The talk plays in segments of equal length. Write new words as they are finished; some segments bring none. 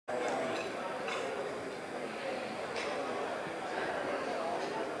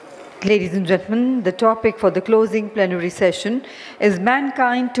Ladies and gentlemen, the topic for the closing plenary session is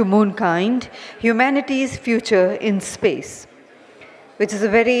Mankind to Moonkind, Humanity's Future in Space, which is a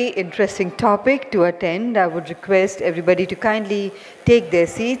very interesting topic to attend. I would request everybody to kindly take their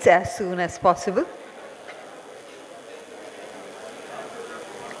seats as soon as possible.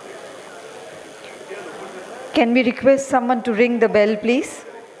 Can we request someone to ring the bell, please?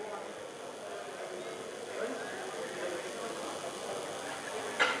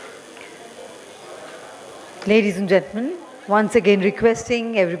 Ladies and gentlemen, once again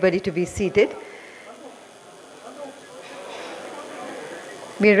requesting everybody to be seated.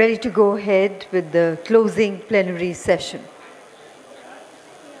 We are ready to go ahead with the closing plenary session.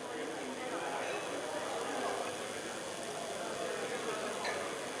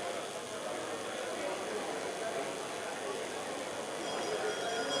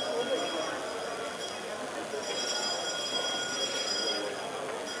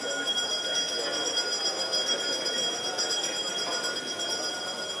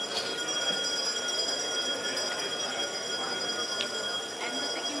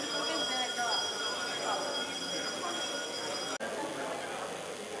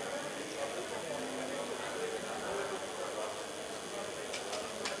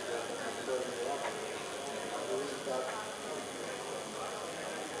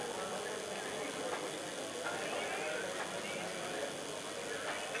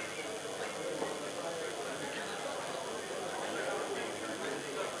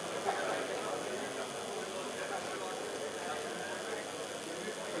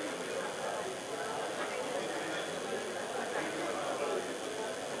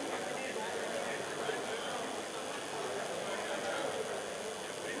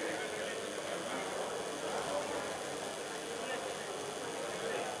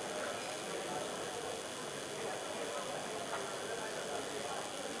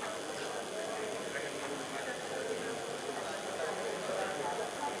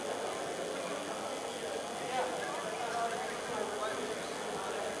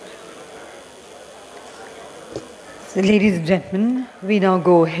 So, ladies and gentlemen, we now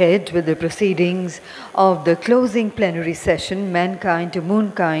go ahead with the proceedings of the closing plenary session, Mankind to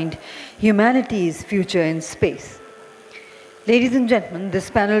Moonkind, Humanity's Future in Space. Ladies and gentlemen, this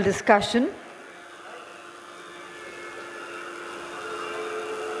panel discussion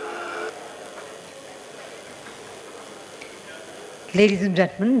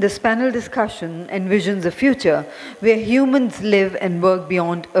envisions a future where humans live and work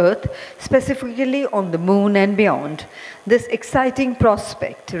beyond Earth, specifically on the Moon and beyond. This exciting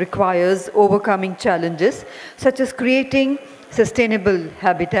prospect requires overcoming challenges such as creating sustainable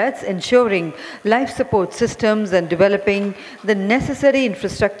habitats, ensuring life support systems, and developing the necessary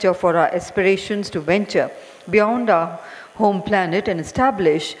infrastructure for our aspirations to venture beyond our home planet and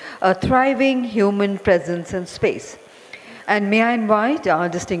establish a thriving human presence in space. And may I invite our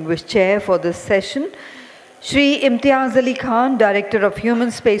distinguished chair for this session, Shri Imtiaz Khan, Director of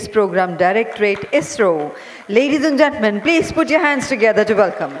Human Space Program, Directorate, ISRO. Ladies and gentlemen, please put your hands together to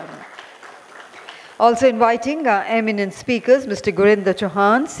welcome him. Also inviting our eminent speakers, Mr. Gurvinder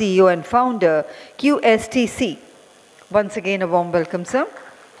Chohan, CEO and founder, QSTC. Once again, a warm welcome, sir.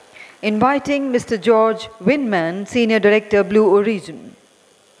 Inviting Mr. George Weinmann, Senior Director, Blue Origin.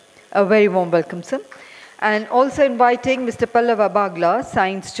 A very warm welcome, sir. And also inviting Mr. Pallava Bagla,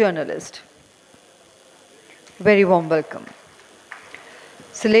 Science Journalist. Very warm welcome.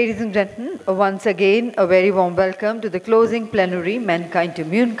 So, ladies and gentlemen, once again, a very warm welcome to the closing plenary, Mankind to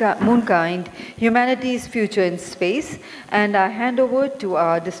Moonkind, Humanity's Future in Space. And I hand over to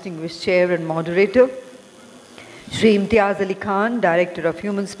our distinguished chair and moderator, Shri Imtiaz Khan, Director of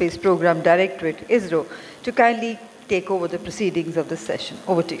Human Space Program, Directorate, ISRO, to kindly take over the proceedings of this session.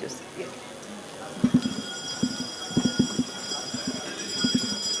 Over to you, sir. Yes.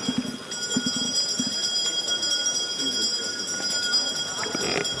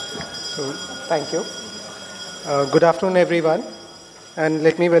 Thank you. Good afternoon, everyone. And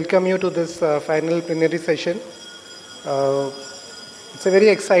let me welcome you to this final plenary session. It's a very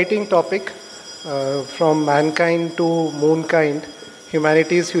exciting topic, from mankind to moonkind,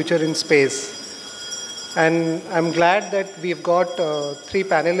 humanity's future in space. And I'm glad that we've got three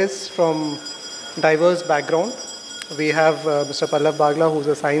panelists from diverse background. We have Mr. Pallava Bagla, who's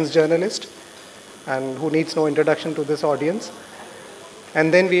a science journalist and who needs no introduction to this audience.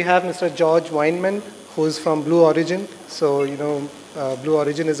 And then we have Mr. George Weinmann, who is from Blue Origin. So, Blue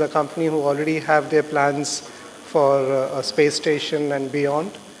Origin is a company who already have their plans for a space station and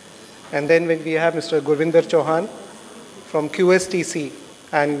beyond. And then we have Mr. Gurvinder Chohan from QSTC,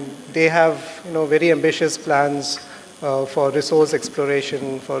 and they have very ambitious plans for resource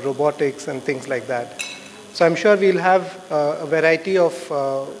exploration, for robotics and things like that. So I'm sure we'll have a variety of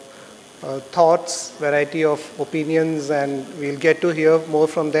thoughts, variety of opinions, and we'll get to hear more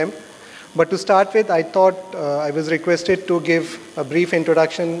from them. But to start with, I thought I was requested to give a brief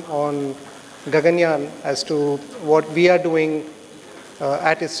introduction on Gaganyaan as to what we are doing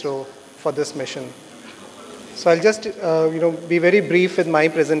at ISRO for this mission. So I'll just be very brief with my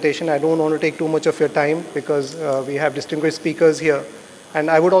presentation. I don't want to take too much of your time because we have distinguished speakers here. And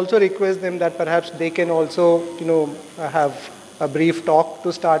I would also request them that perhaps they can also have a brief talk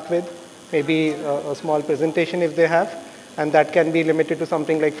to start with, maybe a small presentation if they have, and that can be limited to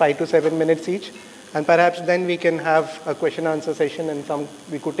something like 5 to 7 minutes each. And perhaps then we can have a question answer session and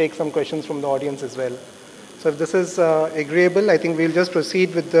we could take some questions from the audience as well. So if this is agreeable, I think we'll just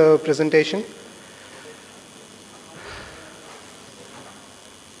proceed with the presentation.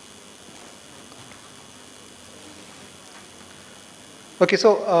 Okay,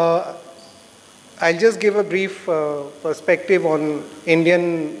 so I'll just give a brief perspective on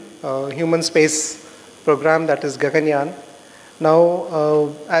Indian human space program, that is Gaganyaan.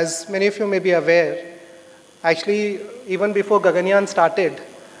 Now, as many of you may be aware, actually even before Gaganyaan started,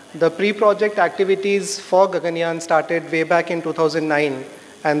 the pre-project activities for Gaganyaan started way back in 2009,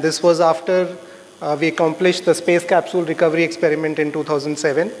 and this was after we accomplished the space capsule recovery experiment in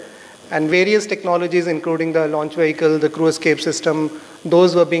 2007. And various technologies, including the launch vehicle, the crew escape system,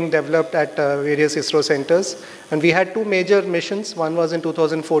 those were being developed at various ISRO centers. And we had two major missions. One was in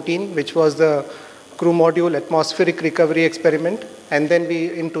 2014, which was the crew module atmospheric recovery experiment, and then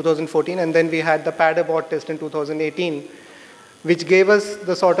in 2014, and then we had the pad abort test in 2018, which gave us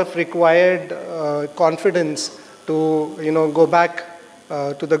the sort of required confidence to go back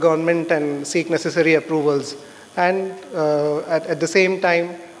to the government and seek necessary approvals. And at the same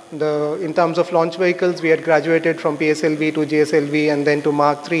time, in terms of launch vehicles, we had graduated from PSLV to GSLV and then to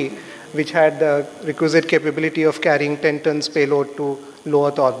Mark III, which had the requisite capability of carrying 10 tons payload to low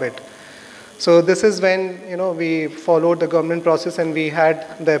Earth orbit. So this is when we followed the government process and we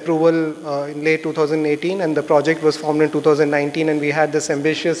had the approval in late 2018, and the project was formed in 2019, and we had this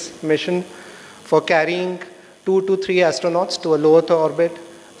ambitious mission for carrying 2 to 3 astronauts to a low Earth orbit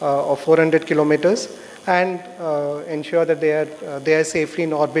of 400 kilometers. And ensure that they are safely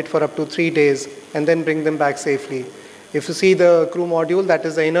in orbit for up to 3 days and then bring them back safely. If you see the crew module, that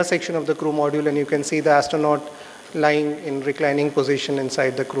is the inner section of the crew module, and you can see the astronaut lying in reclining position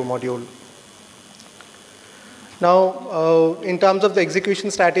inside the crew module. Now, in terms of the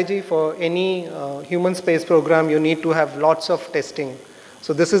execution strategy for any human space program, you need to have lots of testing.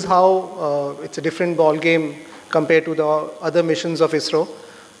 So this is how it's a different ball game compared to the other missions of ISRO.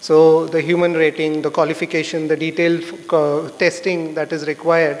 So the human rating, the qualification, the detailed testing that is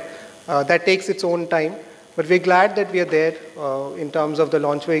required, that takes its own time. But we're glad that we are there. In terms of the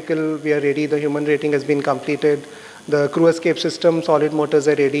launch vehicle, we are ready. The human rating has been completed. The crew escape system, solid motors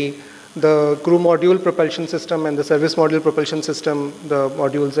are ready. The crew module propulsion system and the service module propulsion system, the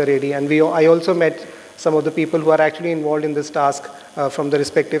modules are ready. And I also met some of the people who are actually involved in this task from the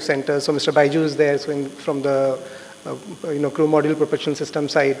respective centers. So Mr. Baiju is there from the crew module propulsion system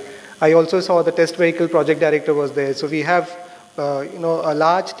side. I also saw the test vehicle project director was there. So we have a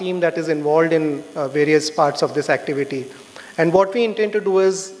large team that is involved in various parts of this activity. And what we intend to do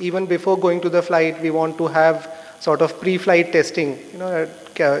is, even before going to the flight, we want to have sort of pre-flight testing,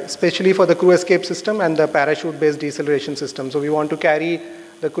 especially for the crew escape system and the parachute-based deceleration system. So we want to carry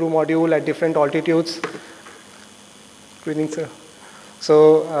the crew module at different altitudes. Greetings, sir.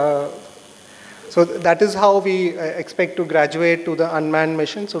 So that is how we expect to graduate to the unmanned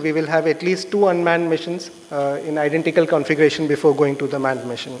mission. So we will have at least 2 unmanned missions in identical configuration before going to the manned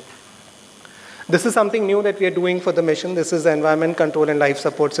mission. This is something new that we are doing for the mission. This is the environment control and life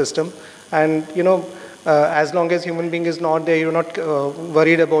support system. And as long as human being is not there, you're not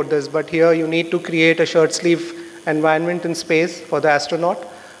worried about this. But here you need to create a shirt sleeve environment in space for the astronaut.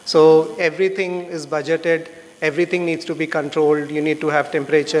 So everything is budgeted. Everything needs to be controlled. You need to have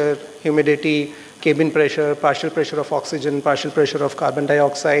temperature, humidity, cabin pressure, partial pressure of oxygen, partial pressure of carbon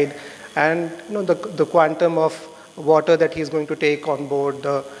dioxide, and the quantum of water that he is going to take on board,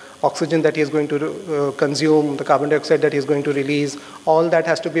 the oxygen that he is going to consume, the carbon dioxide that he is going to release. All that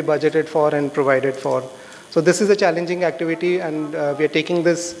has to be budgeted for and provided for. So this is a challenging activity, and we are taking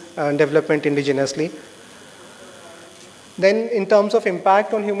this development indigenously. Then in terms of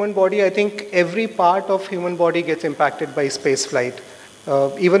impact on human body, I think every part of human body gets impacted by space flight.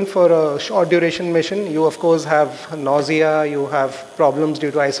 Even for a short duration mission, you of course have nausea, you have problems due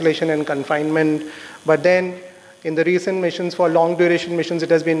to isolation and confinement, but then In the recent missions, for long duration missions, it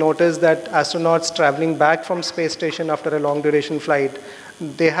has been noticed that astronauts traveling back from space station after a long duration flight,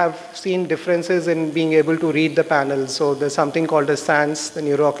 they have seen differences in being able to read the panels. So there's something called the SANS, the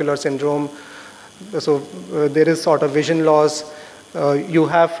neuroocular syndrome. So there is sort of vision loss. You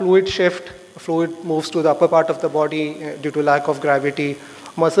have fluid shift. Fluid moves to the upper part of the body due to lack of gravity.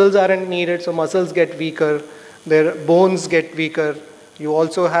 Muscles aren't needed, so muscles get weaker. Their bones get weaker. You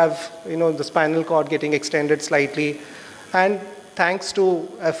also have, the spinal cord getting extended slightly. And thanks to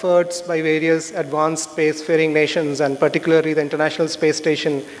efforts by various advanced spacefaring nations, and particularly the International Space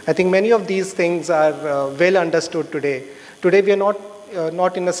Station, I think many of these things are well understood today. Today we are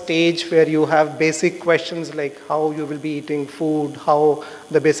not in a stage where you have basic questions like how you will be eating food, how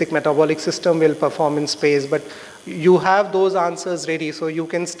the basic metabolic system will perform in space, but you have those answers ready, so you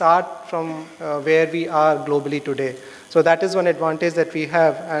can start from where we are globally today. So that is one advantage that we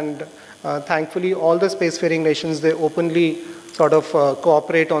have, and thankfully all the spacefaring nations, they openly sort of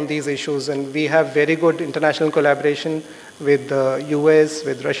cooperate on these issues, and we have very good international collaboration with the US,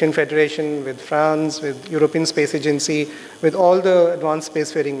 with Russian Federation, with France, with European Space Agency, with all the advanced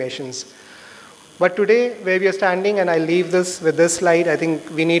spacefaring nations. But today, where we are standing, and I leave this with this slide, I think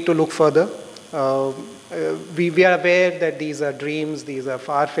we need to look further. We are aware that these are dreams, these are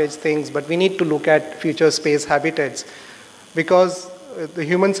far-fetched things, but we need to look at future space habitats, because the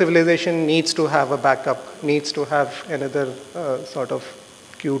human civilization needs to have a backup, needs to have another sort of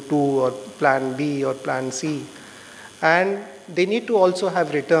Q2 or plan B or plan C. And they need to also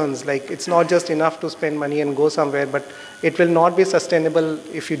have returns. Like, it's not just enough to spend money and go somewhere, but it will not be sustainable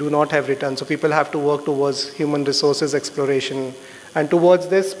if you do not have returns. So people have to work towards human resources exploration. And towards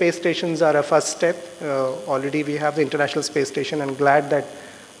this, space stations are a first step. Already we have the International Space Station. I'm glad that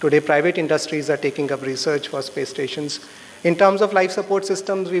today private industries are taking up research for space stations. In terms of life support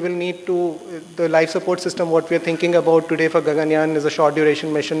systems, we will need to, the life support system, what we're thinking about today for Gaganyaan is a short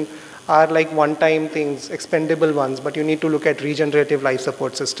duration mission, are like one-time things, expendable ones, but you need to look at regenerative life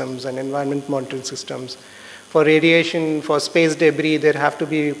support systems and environment monitoring systems. For radiation, for space debris, there have to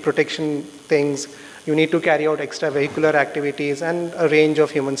be protection things. You need to carry out extravehicular activities and a range of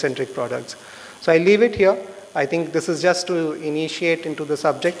human-centric products. So I leave it here. I think this is just to initiate into the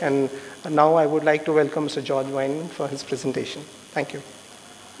subject, and now I would like to welcome Mr. George Weinmann for his presentation. Thank you.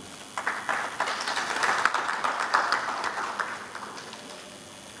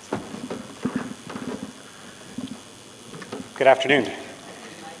 Good afternoon.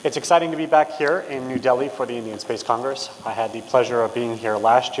 It's exciting to be back here in New Delhi for the Indian Space Congress. I had the pleasure of being here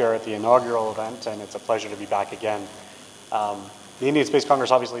last year at the inaugural event, and it's a pleasure to be back again. The Indian Space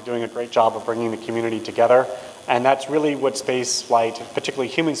Congress obviously doing a great job of bringing the community together, and that's really what space flight, particularly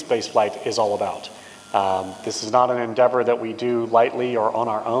human space flight, is all about. This is not an endeavor that we do lightly or on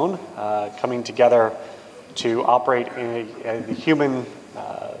our own. Coming together to operate in a human,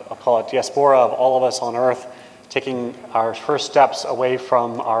 I'll call it diaspora of all of us on Earth, taking our first steps away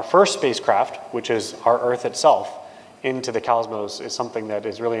from our first spacecraft, which is our Earth itself, into the cosmos is something that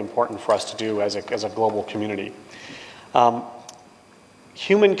is really important for us to do as a global community.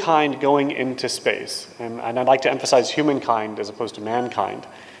 Humankind going into space, and I'd like to emphasize humankind as opposed to mankind,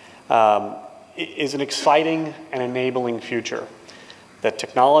 is an exciting and enabling future. The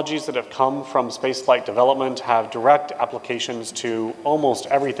technologies that have come from spaceflight development have direct applications to almost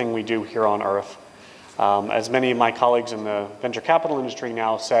everything we do here on Earth. As many of my colleagues in the venture capital industry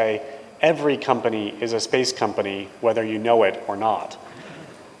now say, every company is a space company, whether you know it or not.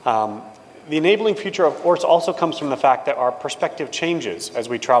 The enabling future, of course, also comes from the fact that our perspective changes as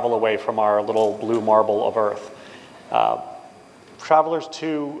we travel away from our little blue marble of Earth. Travelers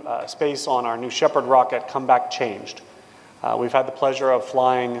to space on our New Shepard rocket come back changed. We've had the pleasure of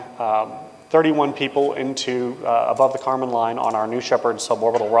flying 31 people into above the Kármán line on our New Shepard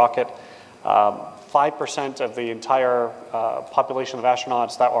suborbital rocket. 5% of the entire population of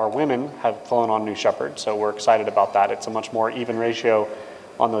astronauts that are women have flown on New Shepard, so we're excited about that. It's a much more even ratio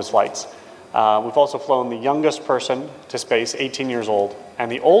on those flights. We've also flown the youngest person to space, 18 years old, and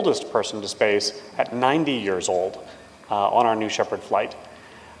the oldest person to space at 90 years old on our New Shepard flight.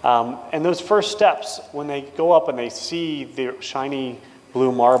 And those first steps, when they go up and they see the shiny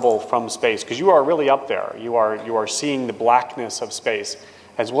blue marble from space, because you are really up there, you are seeing the blackness of space.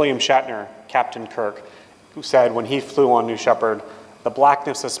 As William Shatner, Captain Kirk, who said when he flew on New Shepard, the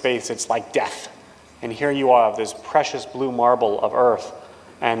blackness of space, it's like death. And here you are, this precious blue marble of Earth,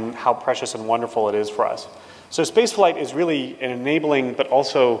 and how precious and wonderful it is for us. So spaceflight is really an enabling but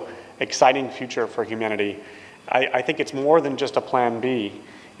also exciting future for humanity. I think it's more than just a plan B.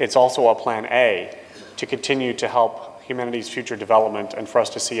 It's also a plan A to continue to help humanity's future development and for us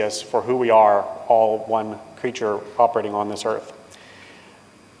to see us for who we are, all one creature operating on this earth.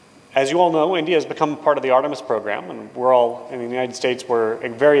 As you all know, India has become part of the Artemis program, and we're all, in the United States, we're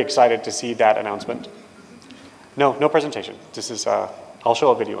very excited to see that announcement. No presentation. This is, I'll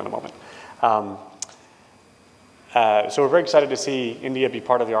show a video in a moment. So we're very excited to see India be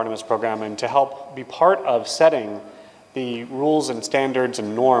part of the Artemis program and to help be part of setting the rules and standards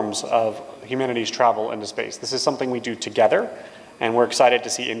and norms of humanity's travel into space. This is something we do together, and we're excited to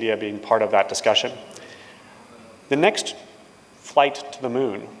see India being part of that discussion. The next flight to the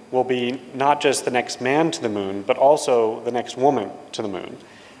moon will be not just the next man to the moon, but also the next woman to the moon.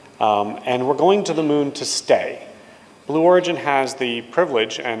 And we're going to the moon to stay. Blue Origin has the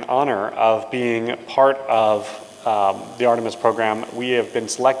privilege and honor of being part of the Artemis program. We have been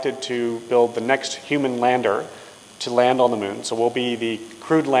selected to build the next human lander to land on the moon. So we'll be the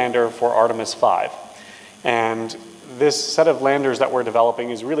crewed lander for Artemis 5. And this set of landers that we're developing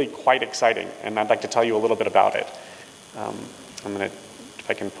is really quite exciting, and I'd like to tell you a little bit about it. I'm going to, if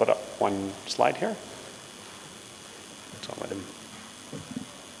I can put up one slide here. So I'll let him.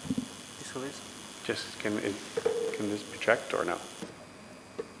 Just, can this be checked or no?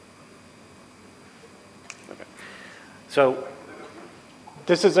 Okay. So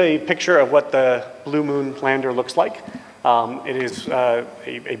this is a picture of what the Blue Moon lander looks like. It is a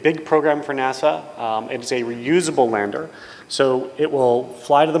big program for NASA. It is a reusable lander. So it will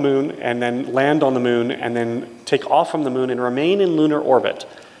fly to the moon and then land on the moon and then take off from the moon and remain in lunar orbit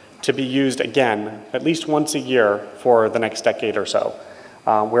to be used again at least once a year for the next decade or so.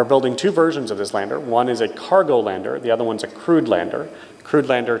 We're building two versions of this lander. One is a cargo lander, the other one's a crewed lander. Crewed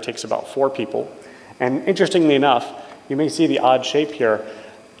lander takes about 4 people. And interestingly enough, you may see the odd shape here.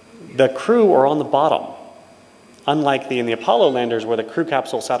 The crew are on the bottom, unlike in the Apollo landers where the crew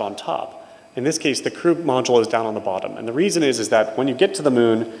capsule sat on top. In this case, the crew module is down on the bottom. And the reason is that when you get to the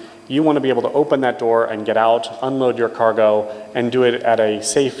moon, you want to be able to open that door and get out, unload your cargo, and do it at a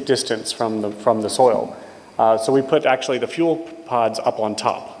safe distance from the soil. So we put actually the fuel pods up on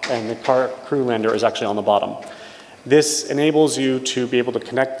top, and the crew lander is actually on the bottom. This enables you to be able to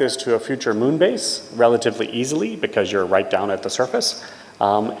connect this to a future moon base relatively easily because you're right down at the surface.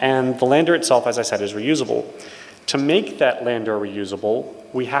 And the lander itself, as I said, is reusable. To make that lander reusable,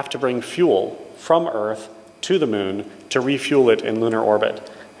 we have to bring fuel from Earth to the moon to refuel it in lunar orbit.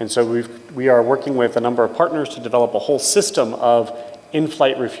 And so we are working with a number of partners to develop a whole system of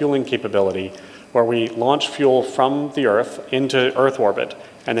in-flight refueling capability where we launch fuel from the Earth into Earth orbit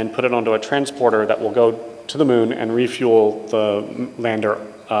and then put it onto a transporter that will go to the moon and refuel the lander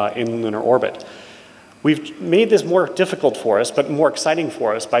in lunar orbit. We've made this more difficult for us, but more exciting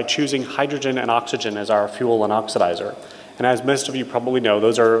for us by choosing hydrogen and oxygen as our fuel and oxidizer. And as most of you probably know,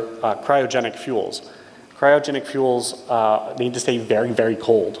 those are cryogenic fuels. Cryogenic fuels need to stay very, very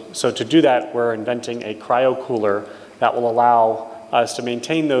cold. So to do that, we're inventing a cryo cooler that will allow us to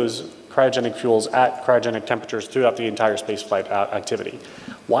maintain those cryogenic fuels at cryogenic temperatures throughout the entire spaceflight activity.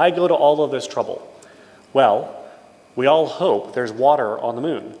 Why go to all of this trouble? Well, we all hope there's water on the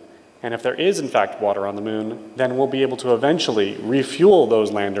moon. And if there is, in fact, water on the moon, then we'll be able to eventually refuel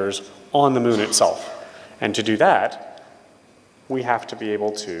those landers on the moon itself. And to do that, we have to be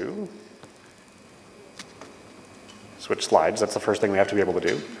able to switch slides. That's the first thing we have to be able to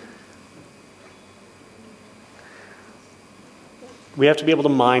do. We have to be able to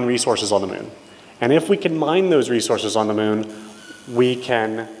mine resources on the moon. And if we can mine those resources on the moon, we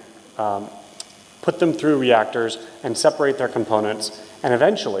can put them through reactors and separate their components, and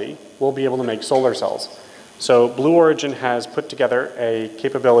eventually we'll be able to make solar cells. So Blue Origin has put together a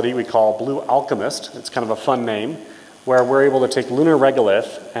capability we call Blue Alchemist. It's kind of a fun name, where we're able to take lunar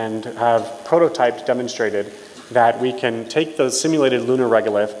regolith and have prototyped demonstrated that we can take the simulated lunar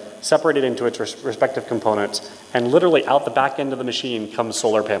regolith, separate it into its respective components, and literally out the back end of the machine comes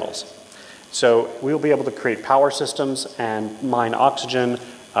solar panels. So we'll be able to create power systems and mine oxygen,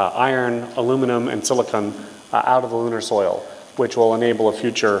 iron, aluminum, and silicon out of the lunar soil, which will enable a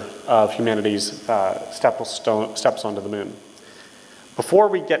future of humanity's steps onto the moon. Before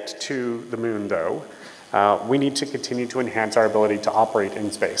we get to the moon, though, we need to continue to enhance our ability to operate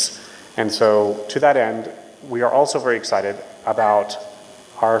in space. And so to that end, we are also very excited about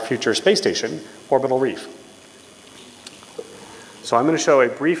our future space station, Orbital Reef. So I'm going to show a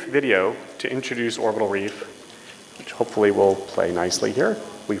brief video to introduce Orbital Reef, which hopefully will play nicely here.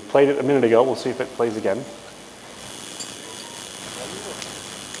 We played it a minute ago. We'll see if it plays again.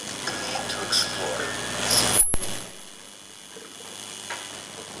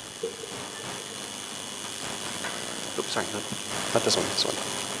 Oops, sorry, not this one, this one.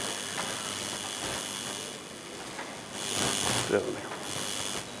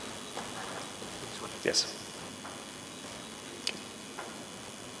 Yes.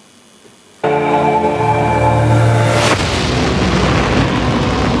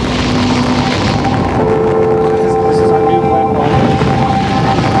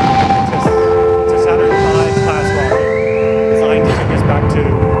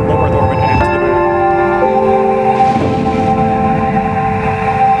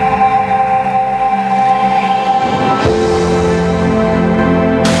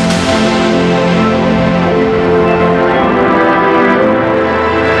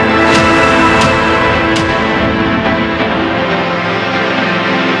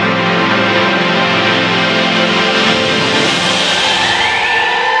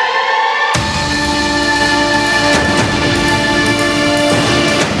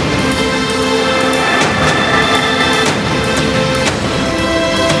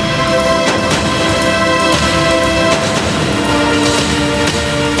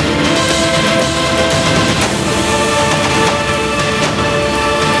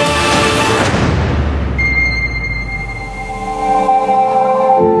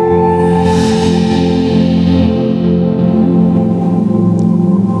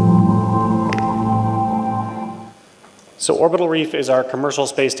 So Orbital Reef is our commercial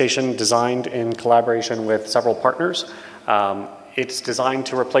space station designed in collaboration with several partners. It's designed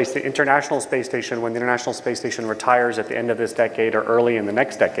to replace the International Space Station when the International Space Station retires at the end of this decade or early in the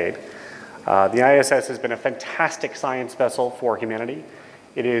next decade. The ISS has been a fantastic science vessel for humanity.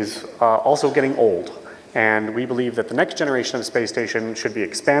 It is also getting old, and we believe that the next generation of space station should be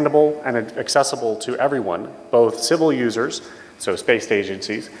expandable and accessible to everyone, both civil users, so space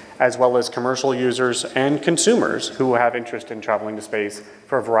agencies, as well as commercial users and consumers who have interest in traveling to space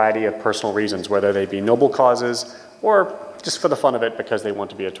for a variety of personal reasons, whether they be noble causes or just for the fun of it because they want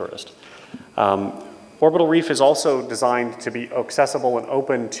to be a tourist. Orbital Reef is also designed to be accessible and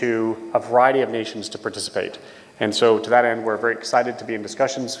open to a variety of nations to participate. And so to that end, we're very excited to be in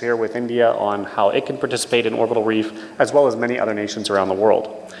discussions here with India on how it can participate in Orbital Reef, as well as many other nations around the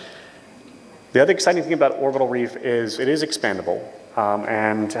world. The other exciting thing about Orbital Reef is it is expandable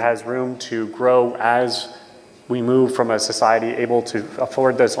and has room to grow as we move from a society able to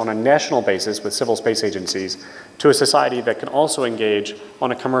afford this on a national basis with civil space agencies to a society that can also engage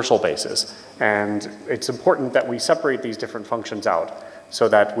on a commercial basis. And it's important that we separate these different functions out so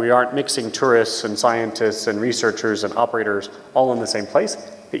that we aren't mixing tourists and scientists and researchers and operators all in the same place.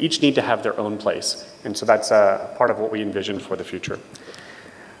 They each need to have their own place. And so that's part of what we envision for the future.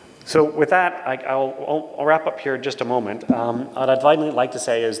 So with that, I'll wrap up here in just a moment. What I'd finally like to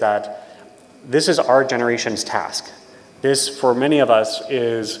say is that this is our generation's task. This, for many of us,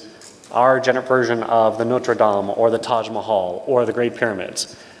 is our version of the Notre Dame or the Taj Mahal or the Great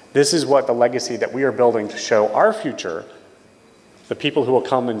Pyramids. This is what the legacy that we are building to show our future, the people who will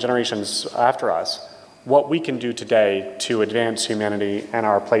come in generations after us, what we can do today to advance humanity and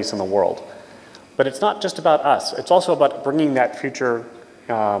our place in the world. But it's not just about us. It's also about bringing that future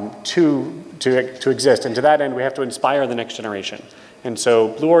to exist. And to that end, we have to inspire the next generation. And so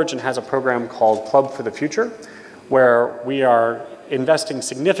Blue Origin has a program called Club for the Future, where we are investing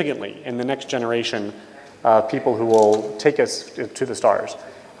significantly in the next generation of people who will take us to the stars.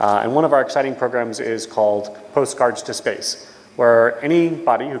 And one of our exciting programs is called Postcards to Space, where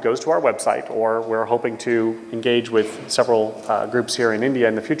anybody who goes to our website, or we're hoping to engage with several groups here in India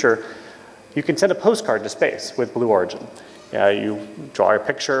in the future, you can send a postcard to space with Blue Origin. You draw a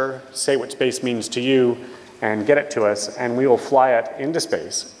picture, say what space means to you, and get it to us, and we will fly it into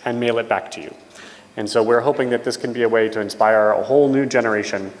space and mail it back to you. And so we're hoping that this can be a way to inspire a whole new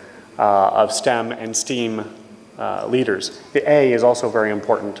generation of STEM and STEAM leaders. The A is also very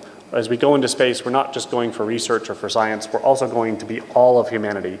important. As we go into space, we're not just going for research or for science, we're also going to be all of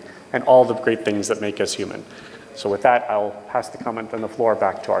humanity and all the great things that make us human. So with that, I'll pass the comment and the floor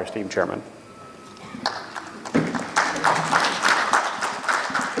back to our esteemed chairman.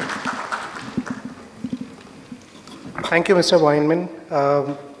 Thank you, Mr. Weinmann.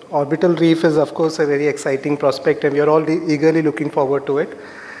 Orbital Reef is, of course, a very exciting prospect, and we are all eagerly looking forward to it.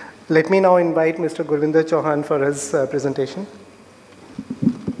 Let me now invite Mr. Gurvinder Chohan for his presentation.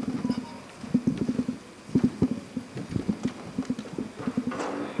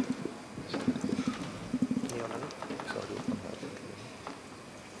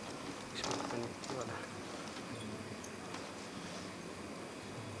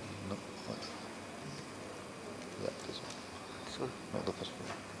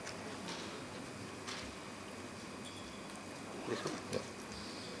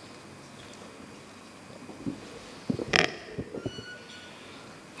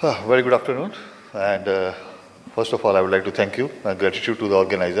 Very good afternoon, and First of all, I would like to thank you and gratitude to the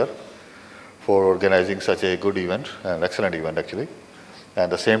organizer for organizing such a good event, an excellent event actually. And at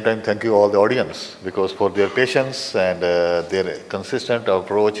the same time, thank you all the audience because for their patience and their consistent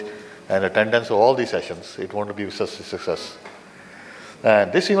approach and attendance of all these sessions, it won't be such a success.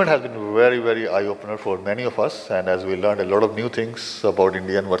 And this event has been very, very eye-opener for many of us, and as we learned a lot of new things about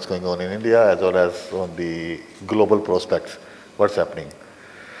India and what's going on in India, as well as on the global prospects, what's happening.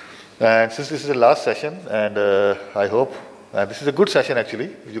 And since this is the last session, and I hope, and this is a good session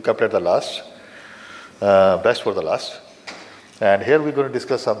actually, you kept at the last, best for the last. And here we're going to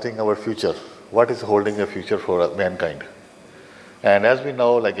discuss something, our future. What is holding the future for mankind? And as we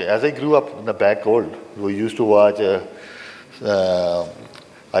know, like as I grew up in the back old, we used to watch, I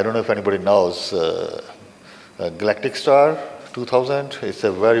don't know if anybody knows, Galactic Star 2000. It's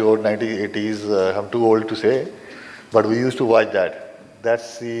a very old 1980s, I'm too old to say, but we used to watch that.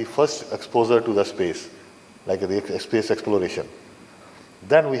 That's the first exposure to the space, like the space exploration.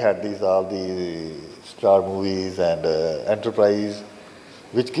 Then we had all the star movies and Enterprise,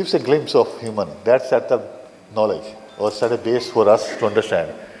 which gives a glimpse of human. That set the knowledge or set a base for us to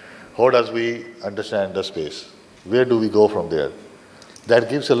understand. How does we understand the space? Where do we go from there?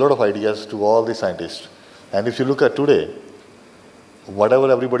 That gives a lot of ideas to all the scientists. And if you look at today, whatever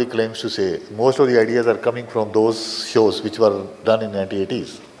everybody claims to say, most of the ideas are coming from those shows which were done in the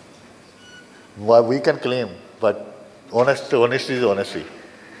 1980s. We can claim, but honesty is honesty.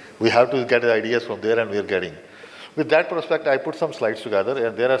 We have to get the ideas from there, and we are getting. With that prospect, I put some slides together,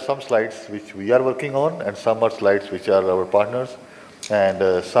 and there are some slides which we are working on, and some are slides which are our partners. And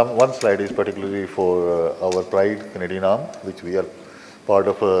one slide is particularly for our Pride Canadian arm, which we are part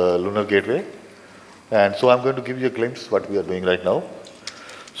of Lunar Gateway. And so I'm going to give you a glimpse what we are doing right now.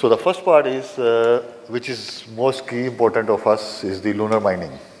 So the first part is, which is most key important of us, is the lunar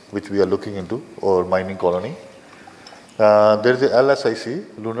mining, which we are looking into, or mining colony. There is the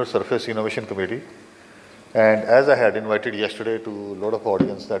LSIC, Lunar Surface Innovation Committee. And as I had invited yesterday to a lot of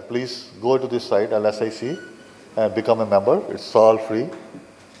audience that please go to this site, LSIC, and become a member. It's all free.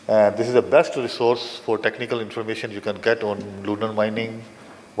 And this is the best resource for technical information you can get on lunar mining,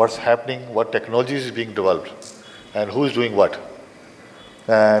 what's happening, what technology is being developed, and who is doing what.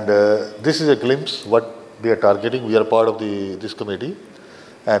 And this is a glimpse what they are targeting. We are part of this committee.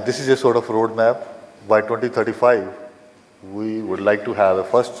 And this is a sort of roadmap. By 2035, we would like to have a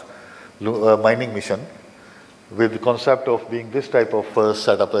first mining mission with the concept of being this type of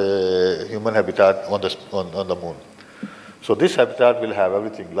setup, a human habitat on the moon. So this habitat will have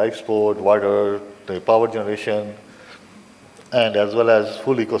everything, life support, water, the power generation, and as well as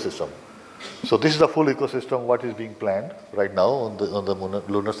full ecosystem. So this is the full ecosystem what is being planned right now on the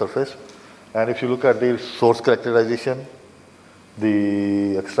lunar surface. And if you look at the source characterization,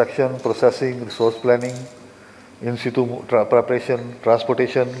 the extraction, processing, resource planning, in situ preparation,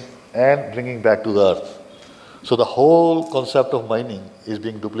 transportation, and bringing back to the earth. So the whole concept of mining is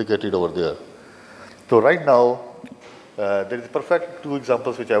being duplicated over there. So right now, there is perfect two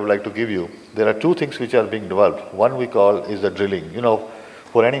examples which I would like to give you. There are two things which are being developed. One we call is the drilling. You know,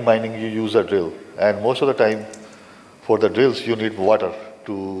 for any mining you use a drill, and most of the time for the drills you need water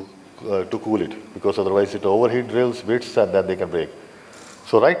to cool it, because otherwise it overheat drills, bits, and then they can break.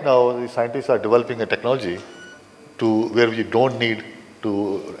 So right now the scientists are developing a technology to where you don't need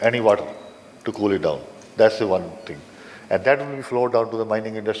any water to cool it down. That's the one thing. And that will be flowed down to the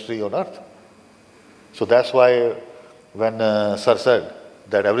mining industry on Earth. So that's why when Sir said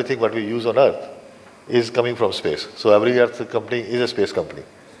that everything what we use on Earth is coming from space. So every Earth company is a space company.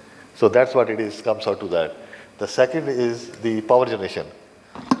 So that's what it is, comes out to that. The second is the power generation.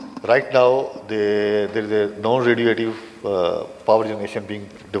 Right now, there is a non-radiative power generation being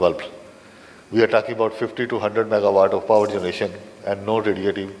developed. We are talking about 50 to 100 megawatt of power generation and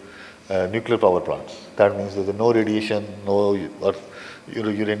non-radiative nuclear power plants. That means there's no radiation, no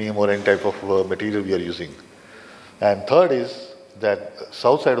uranium or any type of material we are using. And third is that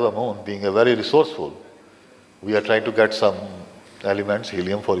south side of the moon being a very resourceful, we are trying to get some elements,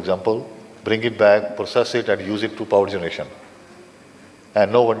 helium for example, bring it back, process it and use it to power generation.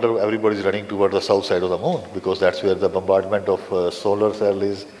 And no wonder everybody is running toward the south side of the moon, because that's where the bombardment of solar cell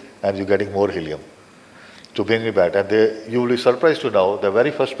is and you're getting more helium to bring it back. And you will be surprised to know the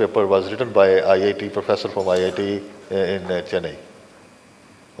very first paper was written by IIT, professor from IIT in Chennai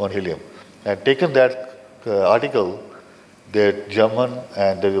on helium. And taken that article, the German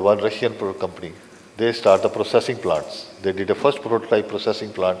and the one Russian company, they start the processing plants. They did a first prototype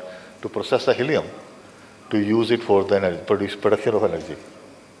processing plant to process the helium to use it for the energy, production of energy.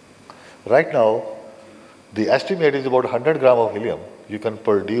 Right now, the estimate is about 100 gram of helium. You can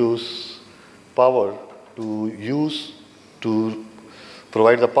produce power to use to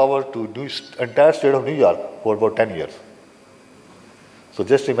provide the power to the entire state of New York for about 10 years. So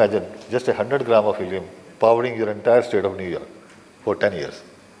just imagine, just 100 gram of helium powering your entire state of New York for 10 years.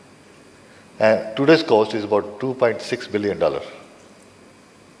 And today's cost is about $2.6 billion.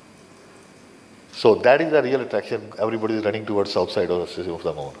 So that is the real attraction. Everybody is running towards south side of the system of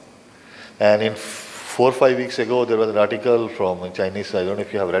the moon. And in 4 or 5 weeks ago, there was an article from Chinese, I don't know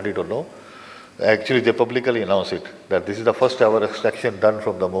if you have read it or no. Actually, they publicly announced it, that this is the first ever extraction done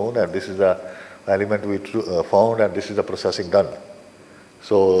from the moon, and this is the element we found, and this is the processing done.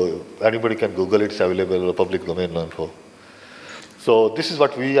 So anybody can Google it, it's available in the public domain info. So this is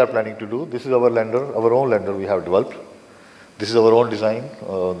what we are planning to do. This is our lander, our own lander we have developed. This is our own design,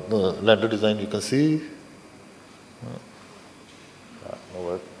 lander design you can see.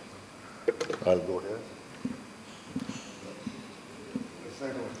 I'll go here.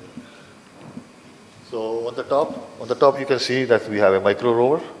 So on the top you can see that we have a micro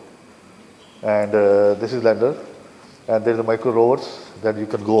rover, and this is lander, and there's a micro rovers that you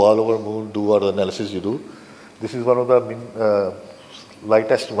can go all over moon, do all the analysis you do. This is one of the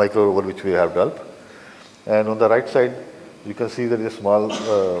lightest micro rover which we have developed. And on the right side, you can see there is a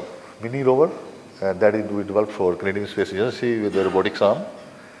small mini rover, and that is we developed for Canadian Space Agency with the robotics arm,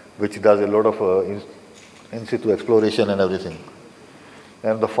 which does a lot of in situ exploration and everything.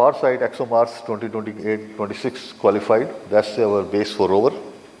 And the far side, ExoMars 2028-26 qualified. That's our base for rover.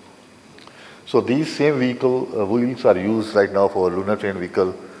 So these same vehicle wheels are used right now for lunar train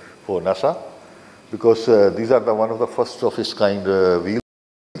vehicle for NASA, because these are one of the first of its kind wheels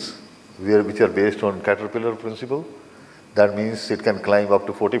which are based on caterpillar principle. That means it can climb up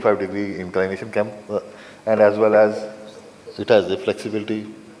to 45-degree inclination and as well as it has the flexibility.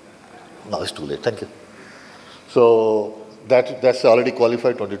 No, it's too late. Thank you. So that's already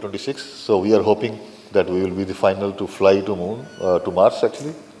qualified 2026. So we are hoping that we will be the final to fly to moon, to Mars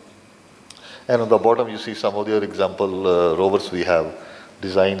actually. And on the bottom you see some of the other example rovers we have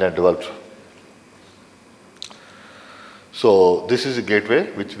designed and developed. So this is a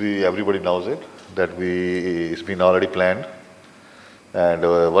gateway which everybody knows it, that it's been already planned, and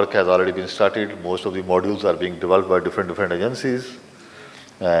work has already been started. Most of the modules are being developed by different agencies,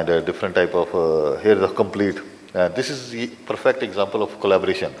 and different type of, here is a complete. This is the perfect example of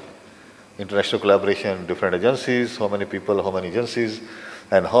collaboration, international collaboration, different agencies, how many people, how many agencies,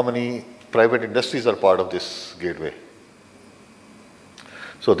 and how many private industries are part of this gateway.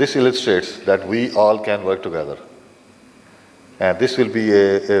 So this illustrates that we all can work together. And this will be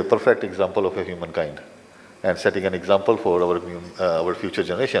a perfect example of a humankind, and setting an example for our future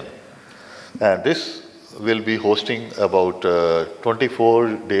generation. And this will be hosting about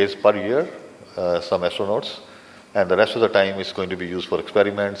 24 days per year, some astronauts, and the rest of the time is going to be used for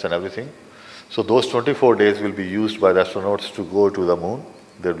experiments and everything. So those 24 days will be used by the astronauts to go to the moon.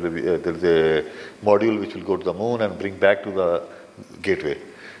 There will be there's a module which will go to the moon and bring back to the gateway.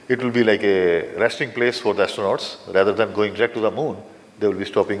 It will be like a resting place for the astronauts. Rather than going direct to the moon, they will be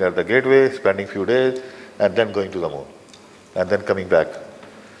stopping at the gateway, spending few days, and then going to the moon, and then coming back.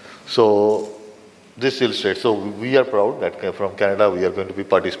 So this illustrates. So we are proud that from Canada we are going to be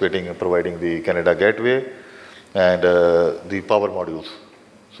participating in providing the Canada Gateway and the power modules.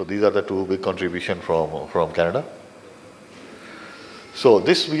 So these are the two big contributions from Canada. So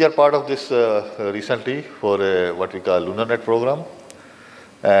we are part of this recently for what we call LunarNet program.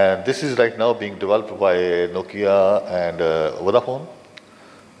 And this is right now being developed by Nokia and Vodafone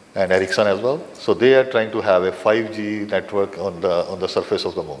and Ericsson as well. So they are trying to have a 5G network on the surface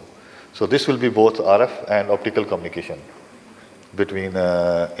of the moon. So this will be both RF and optical communication between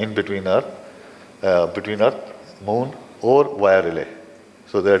Earth, Moon, or via relay.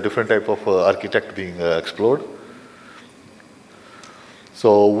 So there are different type of architect being explored.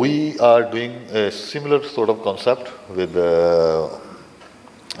 So we are doing a similar sort of concept with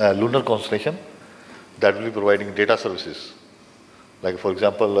lunar constellation that will be providing data services. Like for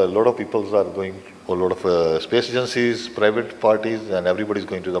example, a lot of people are going, a lot of space agencies, private parties, and everybody is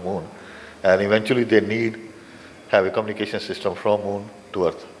going to the moon. And eventually they have a communication system from moon to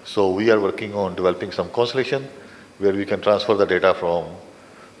Earth. So we are working on developing some constellation where we can transfer the data from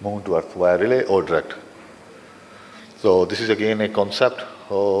moon to Earth via relay or direct. So this is again a concept,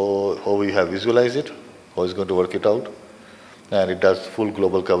 how we have visualized it, how it's going to work it out. And it does full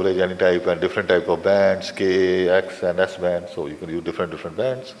global coverage, any type and different type of bands, K, X, and S band. So you can use different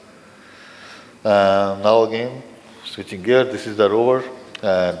bands. Now again, switching gear, this is the rover.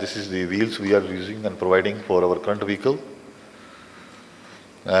 This is the wheels we are using and providing for our current vehicle.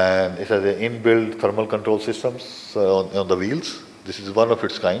 And it has an inbuilt thermal control systems on the wheels. This is one of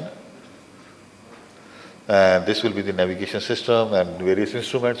its kind. And this will be the navigation system and various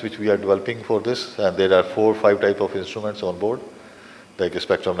instruments which we are developing for this. And there are 4 or 5 types of instruments on board, like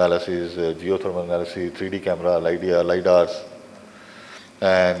spectrum analysis, geothermal analysis, 3D camera, LiDARs.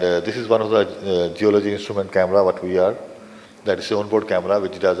 And this is one of the geology instrument camera what we are. That is the onboard camera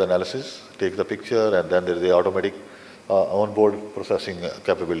which does analysis, takes the picture, and then there is the automatic onboard processing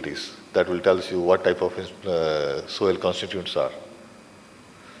capabilities that will tell you what type of soil constituents are.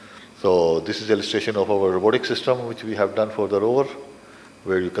 So this is illustration of our robotic system which we have done for the rover,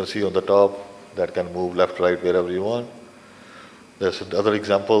 where you can see on the top that can move left, right, wherever you want. There's other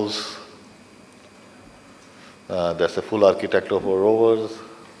examples. That's the full architect of our rovers.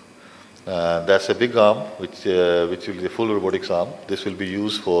 That's a big arm which will be a full robotics arm. This will be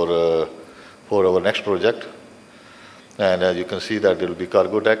used for our next project. And as you can see that there will be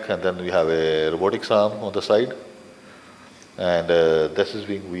cargo deck, and then we have a robotics arm on the side. And this is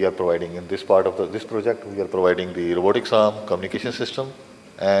we are providing in this part of this project, we are providing the robotics arm, communication system,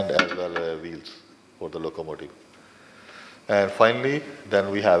 and as well wheels for the locomotive. And finally,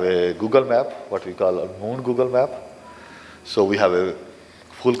 then we have a Google map, what we call a Moon Google map. So we have a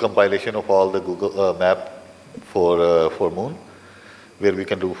full compilation of all the Google map for Moon, where we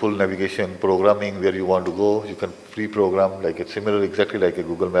can do full navigation programming where you want to go. You can pre-program like it's similar, exactly like a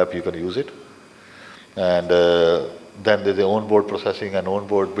Google map. You can use it, and then there's the onboard processing and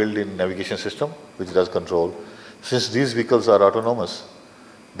onboard built-in navigation system which does control. Since these vehicles are autonomous,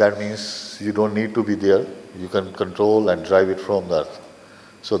 that means you don't need to be there. You can control and drive it from there.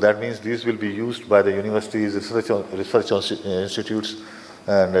 So that means these will be used by the universities, research institutes,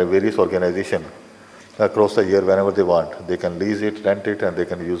 and various organizations across the year whenever they want. They can lease it, rent it, and they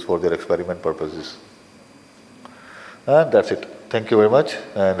can use for their experiment purposes. And that's it. Thank you very much,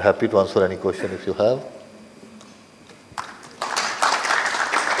 and happy to answer any question if you have.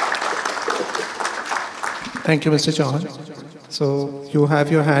 Thank you, Mr. Chohan. So you have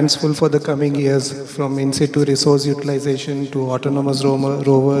your hands full for the coming years, from in situ resource utilization to autonomous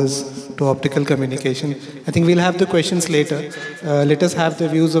rovers to optical communication. I think we'll have the questions later. Let us have the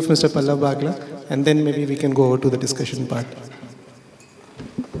views of Mr. Pallava Bagla, and then maybe we can go over to the discussion part.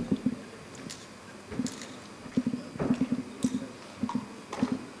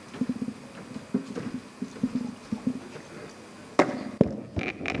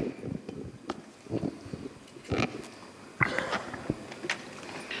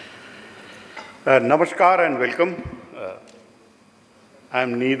 Namaskar and welcome. I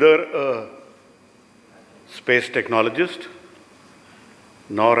am neither a space technologist,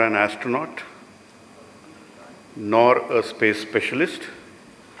 nor an astronaut, nor a space specialist.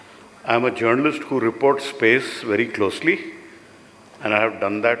 I am a journalist who reports space very closely, and I have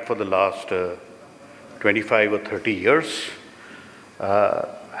done that for the last 25 or 30 years,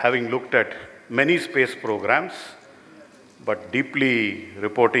 having looked at many space programs, but deeply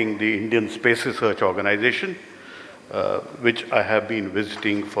reporting the Indian Space Research Organization, which I have been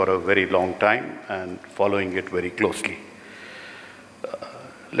visiting for a very long time and following it very closely.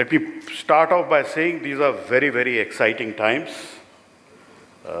 Let me start off by saying these are very, very exciting times,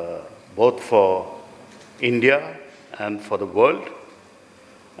 both for India and for the world.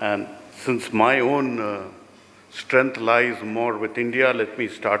 And since my own strength lies more with India, let me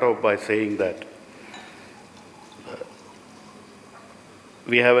start off by saying that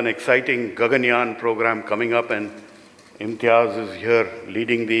we have an exciting Gaganyaan program coming up, and Imtiaz is here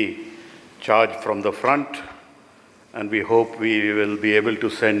leading the charge from the front, and we hope we will be able to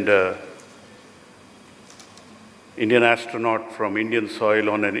send an Indian astronaut from Indian soil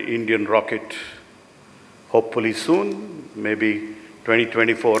on an Indian rocket, hopefully soon, maybe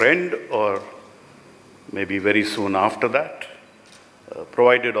 2024 end, or maybe very soon after that,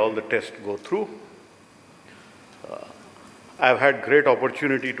 provided all the tests go through. I've had great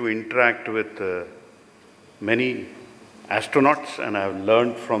opportunity to interact with many astronauts, and I've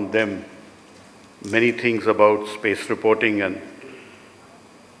learned from them many things about space reporting. And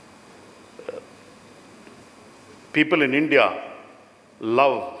people in India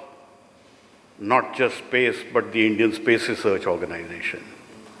love not just space, but the Indian Space Research Organization.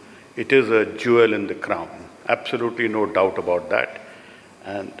 It is a jewel in the crown, absolutely no doubt about that.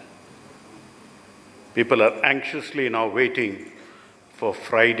 And people are anxiously now waiting for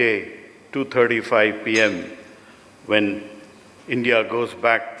Friday, 2:35 p.m., when India goes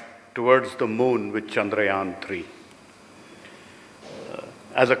back towards the moon with Chandrayaan-3.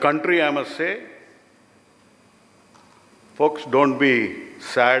 As a country, I must say, folks, don't be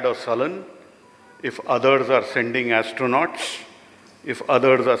sad or sullen if others are sending astronauts, if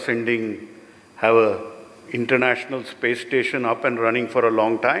others are have an international space station up and running for a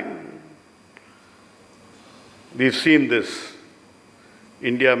long time. We've seen this.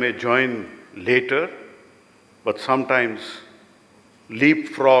 India may join later, but sometimes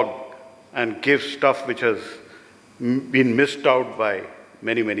leapfrog and give stuff which has been missed out by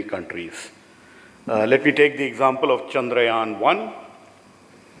many, many countries. Let me take the example of Chandrayaan-1.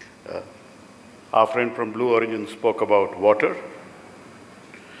 Our friend from Blue Origin spoke about water.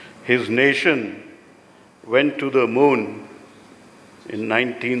 His nation went to the moon in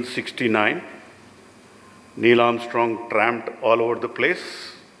 1969. Neil Armstrong tramped all over the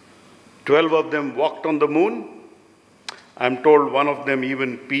place. 12 of them walked on the moon. I'm told one of them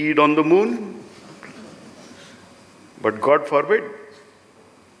even peed on the moon. But God forbid,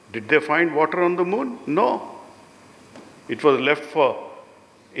 did they find water on the moon? No. It was left for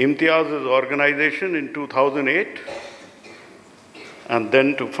Imtiaz's organization in 2008, and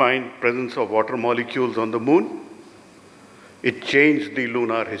then to find presence of water molecules on the moon. It changed the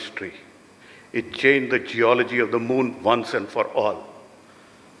lunar history. It changed the geology of the moon once and for all.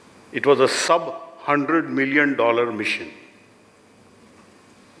 It was a sub-$100 million mission.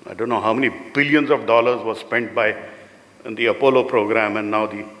 I don't know how many billions of dollars was spent by the Apollo program, and now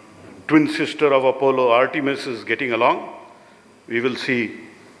the twin sister of Apollo, Artemis, is getting along. We will see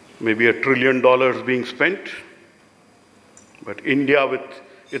maybe $1 trillion being spent. But India, with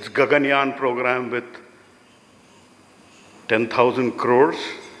its Gaganyaan program with 10,000 crores,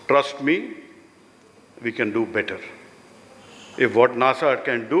 trust me, we can do better. If what NASA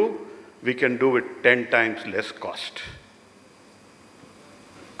can do, we can do with 10 times less cost.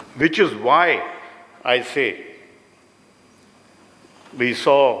 Which is why I say, we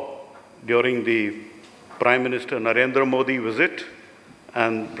saw during the Prime Minister Narendra Modi visit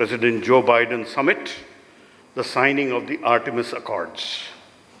and President Joe Biden summit, the signing of the Artemis Accords.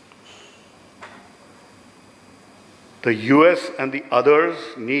 The US and the others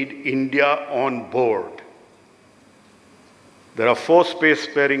need India on board. There are 4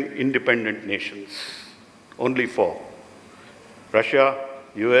 spacefaring independent nations, only 4. Russia,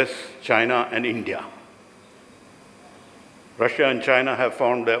 US, China, and India. Russia and China have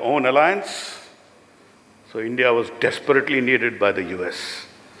formed their own alliance, so India was desperately needed by the US.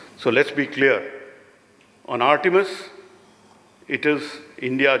 So let's be clear. On Artemis, it is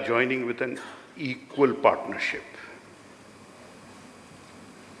India joining with an equal partnership.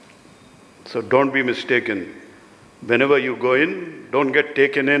 So don't be mistaken. Whenever you go in, don't get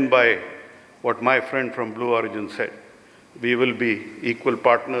taken in by what my friend from Blue Origin said. We will be equal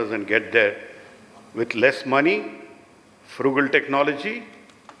partners and get there with less money, frugal technology,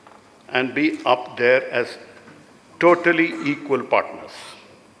 and be up there as totally equal partners.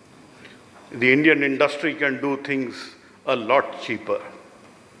 The Indian industry can do things a lot cheaper.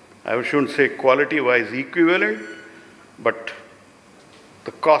 I shouldn't say quality-wise equivalent, but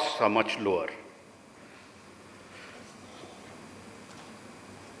the costs are much lower.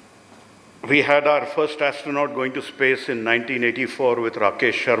 We had our first astronaut going to space in 1984 with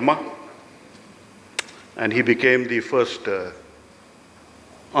Rakesh Sharma, and he became the first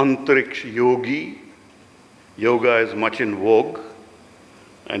Antariksh Yogi. Yoga is much in vogue,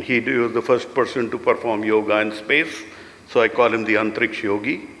 and he was the first person to perform yoga in space, so I call him the Antariksh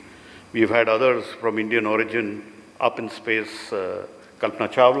Yogi. We've had others from Indian origin up in space, Kalpana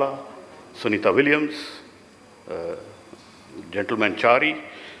Chawla, Sunita Williams, Gentleman Chari.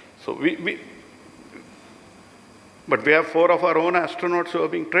 So but we have 4 of our own astronauts who are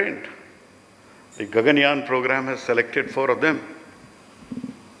being trained. The Gaganyaan program has selected 4 of them.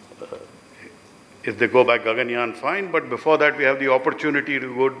 If they go by Gaganyaan, fine, but before that we have the opportunity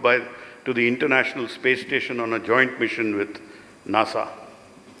to go to the International Space Station on a joint mission with NASA.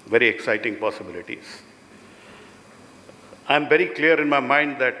 Very exciting possibilities. I'm very clear in my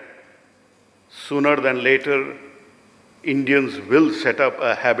mind that sooner than later, Indians will set up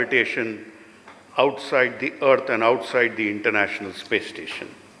a habitation outside the Earth and outside the International Space Station.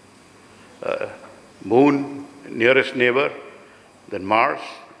 Moon, nearest neighbor, then Mars.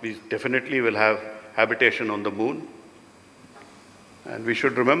 We definitely will have habitation on the moon. And we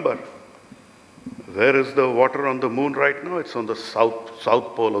should remember, where is the water on the moon right now? It's on the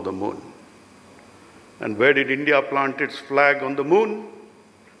south pole of the moon. And where did India plant its flag on the moon?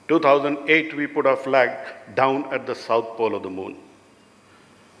 2008, we put our flag down at the south pole of the moon.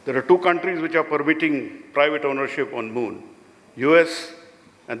 There are 2 countries which are permitting private ownership on moon. US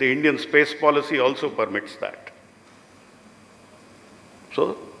and the Indian space policy also permits that.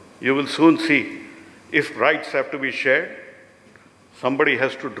 So you will soon see, if rights have to be shared, somebody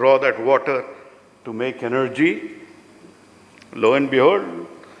has to draw that water to make energy. Lo and behold,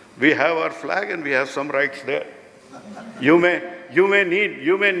 we have our flag and we have some rights there. You may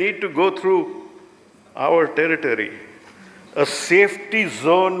need to go through our territory, a safety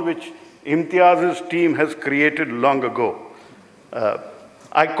zone which Imtiaz's team has created long ago.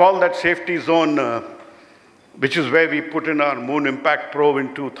 I call that safety zone, which is where we put in our moon impact probe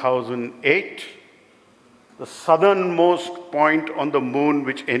in 2008, the southernmost point on the moon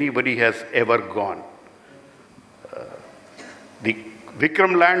which anybody has ever gone. The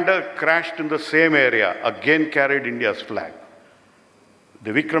Vikram lander crashed in the same area, again carried India's flag.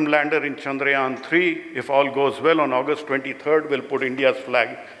 The Vikram lander in Chandrayaan-3, if all goes well, on August 23rd, will put India's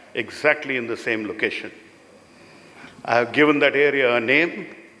flag exactly in the same location. I have given that area a name.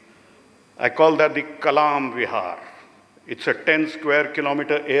 I call that the Kalam Vihar. It's a 10 square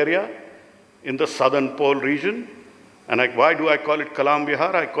kilometer area in the southern pole region. And why do I call it Kalam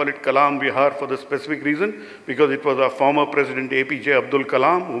Vihar? I call it Kalam Vihar for the specific reason, because it was our former President APJ Abdul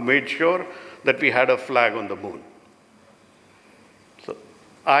Kalam who made sure that we had a flag on the moon. So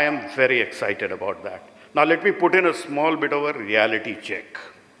I am very excited about that. Now let me put in a small bit of a reality check.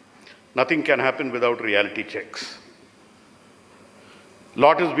 Nothing can happen without reality checks.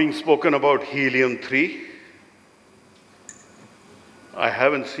 Lot is being spoken about helium-3. I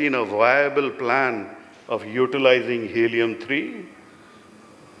haven't seen a viable plan of utilizing helium-3.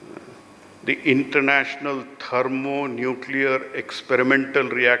 The International Thermonuclear Experimental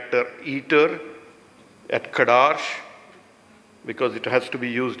Reactor ITER at Kadarsh, because it has to be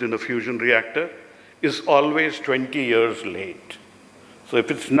used in a fusion reactor, is always 20 years late. So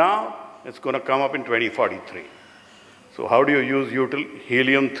if it's now, it's going to come up in 2043. So how do you use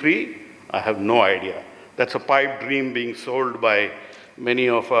helium-3? I have no idea. That's a pipe dream being sold by many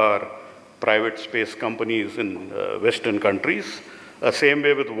of our private space companies in Western countries. Same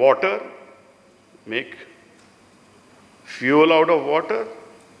way with water. Make fuel out of water.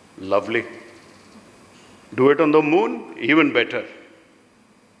 Lovely. Do it on the moon, even better.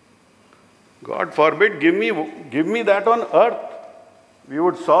 God forbid, give me that on Earth. We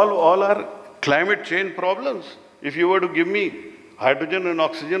would solve all our climate change problems if you were to give me hydrogen and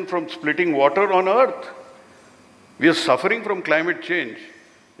oxygen from splitting water on Earth. We are suffering from climate change.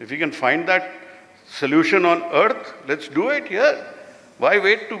 If we can find that solution on Earth, let's do it here. Why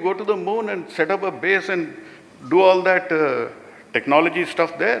wait to go to the moon and set up a base and do all that technology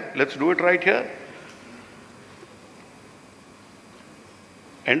stuff there? Let's do it right here.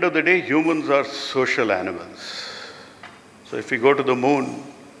 End of the day, humans are social animals. So if we go to the moon,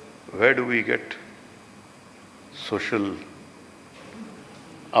 where do we get social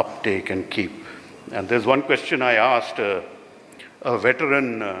uptake and keep? And there's one question I asked a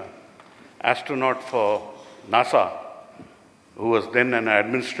veteran astronaut for NASA, who was then an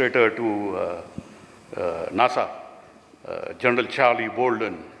administrator to NASA, General Charlie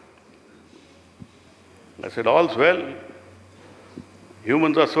Bolden. I said, all's well.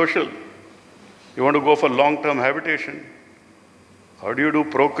 Humans are social. You want to go for long-term habitation. How do you do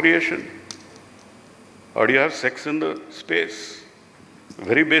procreation? How do you have sex in the space?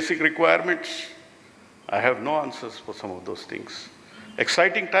 Very basic requirements. I have no answers for some of those things.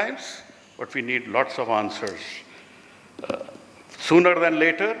 Exciting times, but we need lots of answers. Sooner than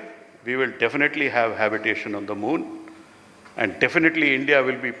later, we will definitely have habitation on the moon. And definitely India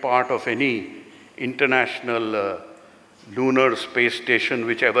will be part of any international lunar space station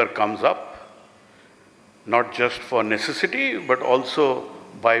whichever comes up. Not just for necessity, but also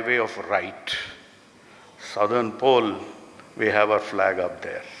by way of right. Southern Pole, we have our flag up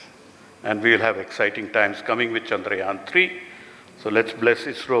there. And we'll have exciting times coming with Chandrayaan-3. So let's bless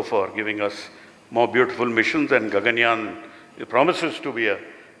ISRO for giving us more beautiful missions, and Gaganyaan, it promises to be a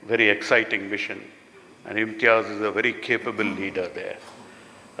very exciting mission. And Imtiaz is a very capable leader there.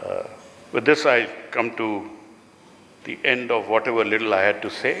 With this, I come to the end of whatever little I had to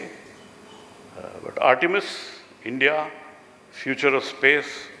say. But Artemis, India, future of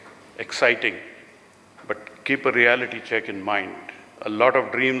space, exciting. But keep a reality check in mind. A lot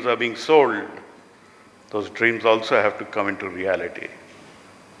of dreams are being sold. Those dreams also have to come into reality.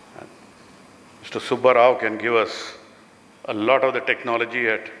 And Mr. Subba Rao can give us a lot of the technology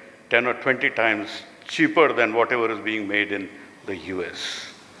at 10 or 20 times cheaper than whatever is being made in the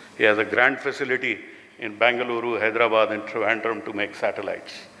US. He has a grand facility in Bangalore, Hyderabad, and Trivandrum to make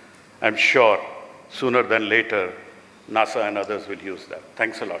satellites. I'm sure sooner than later, NASA and others will use that.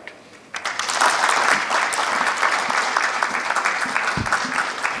 Thanks a lot.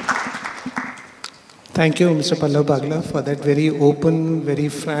 Thank you, Mr. Pallava Bagla, for that very open, very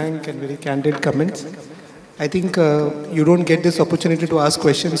frank, and very candid comments. I think you don't get this opportunity to ask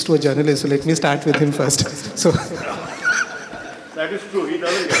questions to a journalist, so let me start with him first. So that is true. He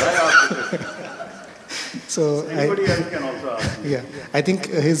doesn't get. I asked the question. So anybody else can also ask. Yeah, I think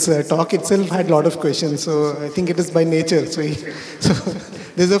his talk itself had a lot of questions, so I think it is by nature. So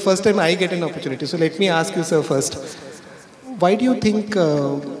this is the first time I get an opportunity. So let me ask you, sir, first. Why do you think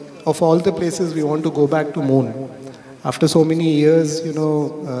of all the places we want to go back to Moon? After so many years,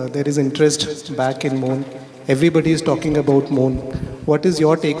 there is interest back in Moon. Everybody is talking about Moon. What is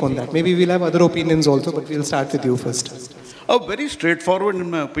your take on that? Maybe we'll have other opinions also, but we'll start with you first. Oh, very straightforward in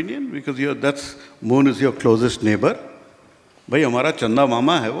my opinion, because Moon is your closest neighbor. भाई हमारा चंदा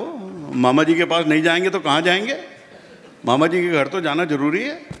मामा है वो, मामा जी के पास नहीं जाएंगे तो कहाँ जाएंगे? मामा जी के घर तो जाना जरूरी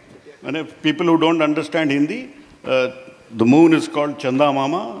है. And people who don't understand Hindi, the moon is called Chanda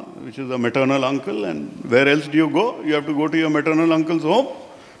Mama, which is a maternal uncle, and where else do you go? You have to go to your maternal uncle's home.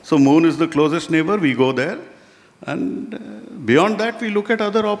 So moon is the closest neighbor, we go there. And beyond that, we look at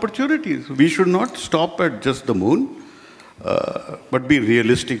other opportunities. We should not stop at just the moon, but be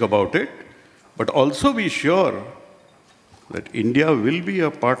realistic about it. But also be sure that India will be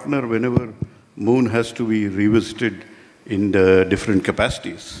a partner whenever moon has to be revisited in the different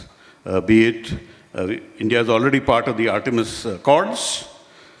capacities. Be it, India is already part of the Artemis Accords.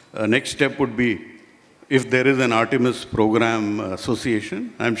 Next step would be, if there is an Artemis program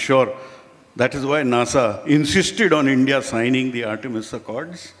association, I'm sure that is why NASA insisted on India signing the Artemis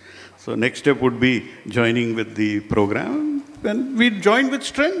Accords. So next step would be joining with the program, and we join with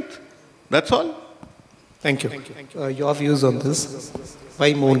strength. That's all. Thank you. Your views on this?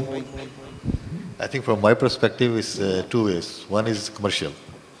 Why moon? I think from my perspective, it's two ways. One is commercial.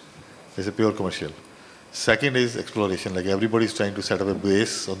 It's a pure commercial. Second is exploration. Like everybody is trying to set up a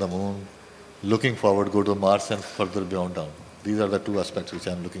base on the moon, looking forward, go to Mars and further beyond down. These are the two aspects which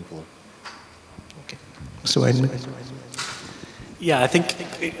I'm looking for. Okay. So Weinmann. Yeah, I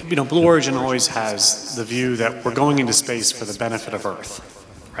think, Blue Origin always has the view that we're going into space for the benefit of Earth.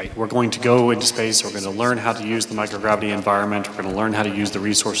 Right? We're going to go into space, we're going to learn how to use the microgravity environment, we're going to learn how to use the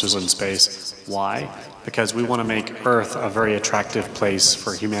resources in space. Why? Because we want to make Earth a very attractive place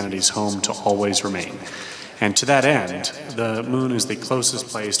for humanity's home to always remain. And to that end, the moon is the closest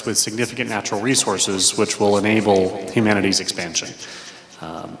place with significant natural resources which will enable humanity's expansion.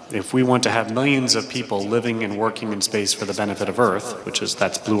 If we want to have millions of people living and working in space for the benefit of Earth,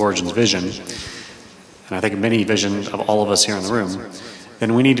 that's Blue Origin's vision, and I think many vision of all of us here in the room,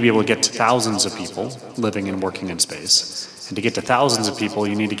 then we need to be able to get to thousands of people living and working in space. And to get to thousands of people,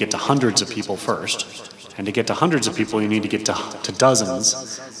 you need to get to hundreds of people first. And to get to hundreds of people, you need to get to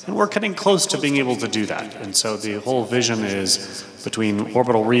dozens. And we're getting close to being able to do that. And so the whole vision is between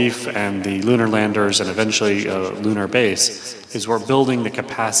orbital reef and the lunar landers and eventually a lunar base, is we're building the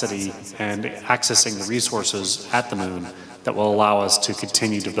capacity and accessing the resources at the moon that will allow us to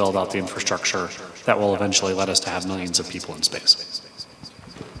continue to build out the infrastructure that will eventually let us to have millions of people in space.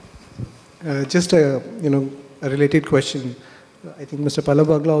 Just a related question. I think Mr.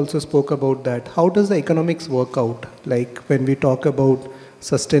 Pallava also spoke about that. How does the economics work out? Like when we talk about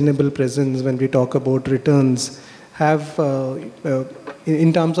sustainable presence, when we talk about returns,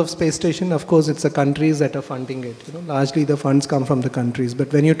 in terms of space station, of course, it's the countries that are funding it. Largely the funds come from the countries.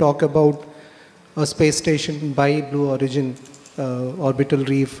 But when you talk about a space station by Blue Origin, orbital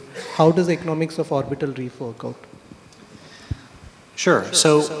reef, how does the economics of orbital reef work out? Sure.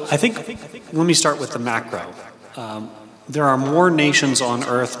 So I think, let me start with the macro. There are more nations on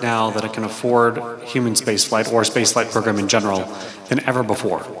Earth now that can afford human spaceflight or spaceflight program in general than ever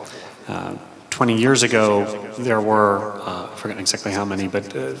before. 20 years ago, there were, I forget exactly how many, but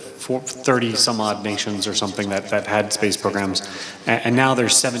 30 some odd nations or something that had space programs. And now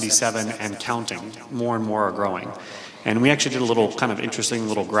there's 77 and counting. More and more are growing. And we actually did a little kind of interesting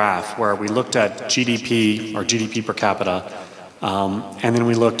little graph where we looked at GDP or GDP per capita, and then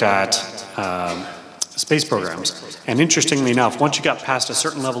we looked at space programs. And interestingly enough, once you got past a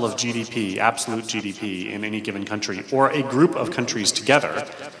certain level of GDP, absolute GDP in any given country, or a group of countries together,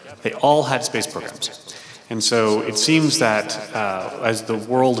 they all had space programs. And so it seems that as the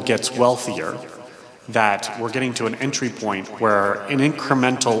world gets wealthier, that we're getting to an entry point where an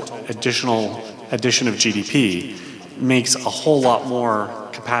incremental addition of GDP makes a whole lot more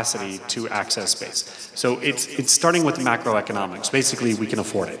capacity to access space. So it's starting with macroeconomics. Basically, we can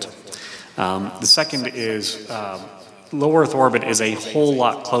afford it. The second is low Earth orbit is a whole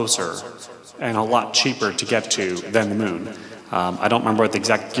lot closer and a lot cheaper to get to than the moon. I don't remember what the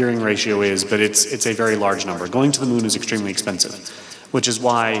exact gearing ratio is, but it's a very large number. Going to the moon is extremely expensive, which is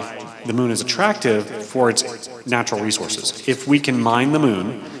why the moon is attractive for its natural resources. If we can mine the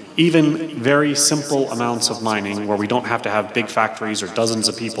moon, even very simple amounts of mining where we don't have to have big factories or dozens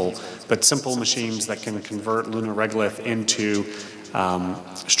of people, but simple machines that can convert lunar regolith into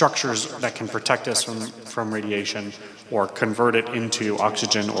structures that can protect us from radiation or convert it into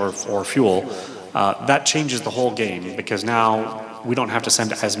oxygen or fuel, that changes the whole game, because now we don't have to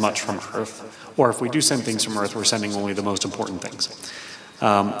send as much from Earth. Or if we do send things from Earth, we're sending only the most important things.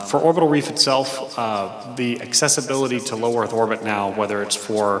 For orbital reef itself, the accessibility to low Earth orbit now, whether it's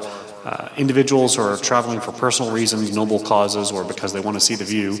for individuals who are traveling for personal reasons, noble causes, or because they want to see the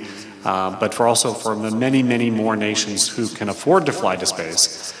view, but also for the many, many more nations who can afford to fly to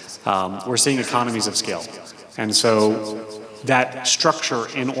space, we're seeing economies of scale. And so that structure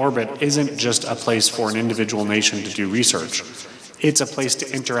in orbit isn't just a place for an individual nation to do research. It's a place to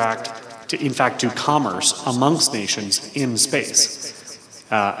interact, to in fact do commerce amongst nations in space.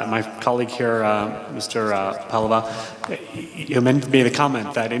 My colleague here, Mr. Pallava, made the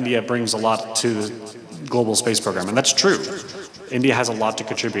comment that India brings a lot to the global space program, and that's true. India has a lot to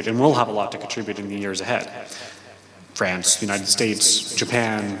contribute, and will have a lot to contribute in the years ahead. France, the United States,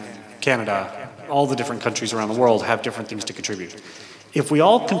 Japan, Canada, all the different countries around the world have different things to contribute. If we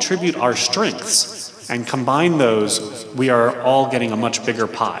all contribute our strengths and combine those, we are all getting a much bigger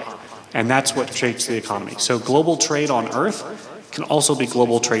pie, and that's what shapes the economy. So global trade on Earth can also be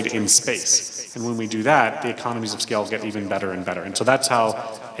global trade in space. And when we do that, the economies of scale get even better and better. And so that's how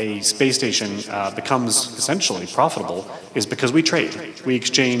a space station becomes essentially profitable, is because we trade. We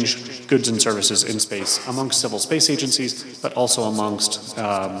exchange goods and services in space amongst civil space agencies, but also amongst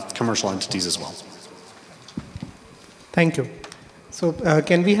commercial entities as well. Thank you. So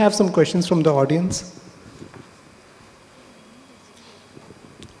can we have some questions from the audience?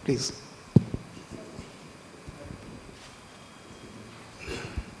 Please.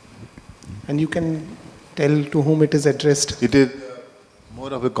 And you can tell to whom it is addressed. It is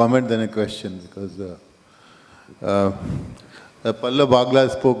more of a comment than a question, because Pallava Bagla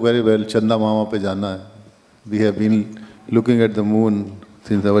spoke very well. Chanda Mama pe jana hai. We have been looking at the moon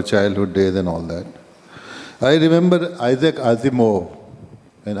since our childhood days and all that. I remember Isaac Asimov,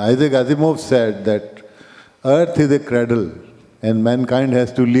 and Isaac Asimov said that Earth is a cradle and mankind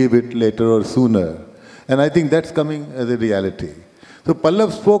has to leave it later or sooner. And I think that's coming as a reality. So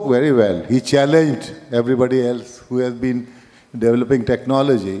Pallava spoke very well. He challenged everybody else who has been developing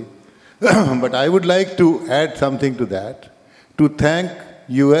technology. But I would like to add something to that, to thank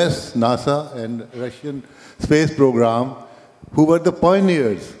US, NASA and Russian space program, who were the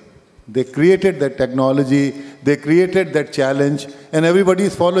pioneers. They created that technology, they created that challenge, and everybody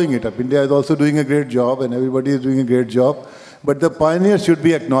is following it up. India is also doing a great job, and everybody is doing a great job. But the pioneers should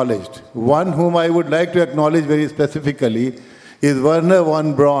be acknowledged. One whom I would like to acknowledge very specifically is Werner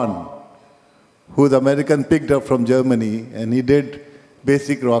von Braun, who the American picked up from Germany, and he did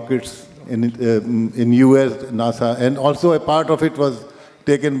basic rockets in US, NASA, and also a part of it was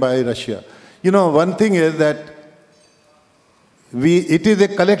taken by Russia. You know, one thing is that it is a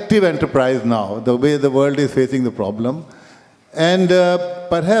collective enterprise now, the way the world is facing the problem. And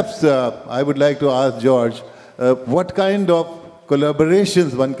perhaps I would like to ask George, what kind of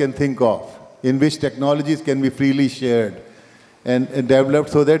collaborations one can think of in which technologies can be freely shared and developed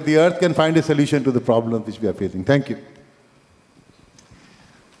so that the Earth can find a solution to the problem which we are facing. Thank you.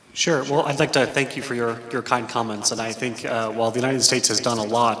 Sure. Well, I'd like to thank you for your kind comments. And I think while the United States has done a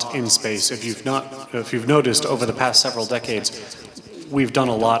lot in space, if you've noticed over the past several decades, we've done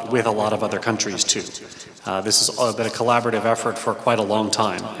a lot with a lot of other countries too. This has been a collaborative effort for quite a long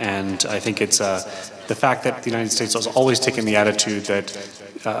time. And I think it's the fact that the United States has always taken the attitude that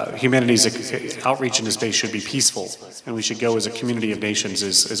humanity's outreach into space should be peaceful, and we should go as a community of nations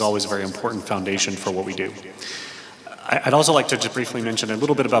is always a very important foundation for what we do. I'd also like to just briefly mention a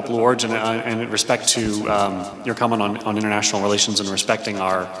little bit about Blue Origin and in respect to your comment on international relations and respecting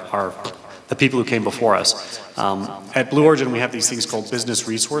the people who came before us. At Blue Origin, we have these things called business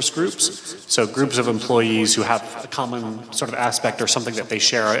resource groups. So groups of employees who have a common sort of aspect or something that they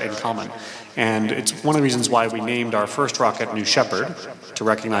share in common. And it's one of the reasons why we named our first rocket New Shepard, to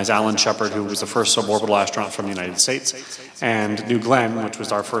recognize Alan Shepard, who was the first suborbital astronaut from the United States, and New Glenn, which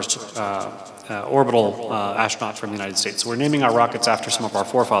was our first orbital astronaut from the United States. So we're naming our rockets after some of our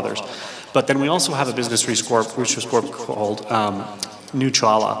forefathers. But then we also have a business resource group called New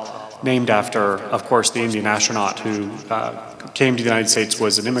Chohala, named after, of course, the Indian astronaut who came to the United States,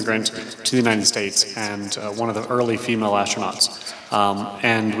 was an immigrant to the United States, and one of the early female astronauts.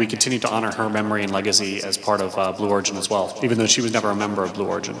 And we continue to honor her memory and legacy as part of Blue Origin as well, even though she was never a member of Blue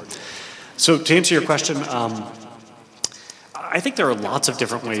Origin. So to answer your question, I think there are lots of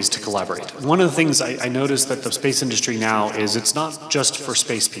different ways to collaborate. One of the things I noticed that the space industry now is it's not just for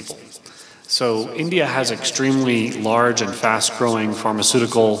space people. So India has extremely large and fast-growing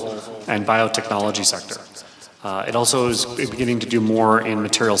pharmaceutical and biotechnology sector. It also is beginning to do more in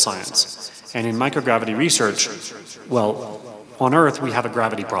material science. And in microgravity research, well, on Earth we have a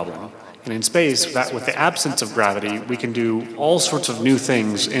gravity problem. And in space, that with the absence of gravity, we can do all sorts of new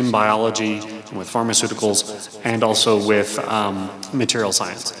things in biology, and with pharmaceuticals, and also with material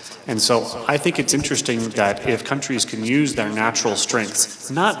science. And so I think it's interesting that if countries can use their natural strengths,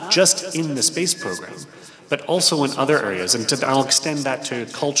 not just in the space program, but also in other areas, and I'll extend that to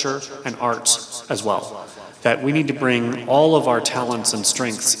culture and arts as well, that we need to bring all of our talents and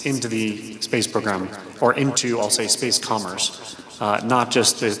strengths into the space program, or into, I'll say, space commerce. Not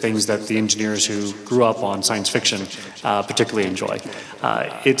just the things that the engineers who grew up on science fiction particularly enjoy.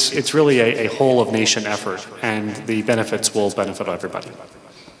 It's really a whole of nation effort, and the benefits will benefit everybody.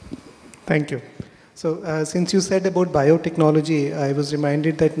 Thank you. So since you said about biotechnology, I was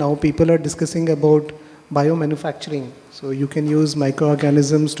reminded that now people are discussing about biomanufacturing. So you can use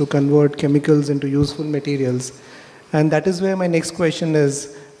microorganisms to convert chemicals into useful materials. And that is where my next question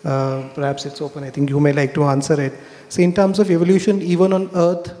is, perhaps it's open, I think you may like to answer it. So in terms of evolution, even on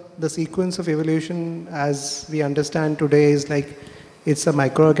Earth, the sequence of evolution as we understand today is like, it's the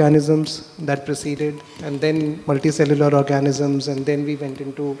microorganisms that preceded, and then multicellular organisms, and then we went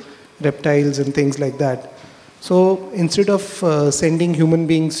into reptiles and things like that. So instead of sending human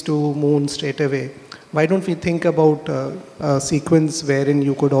beings to moon straight away, why don't we think about a sequence wherein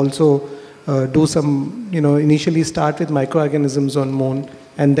you could also do some, initially start with microorganisms on moon,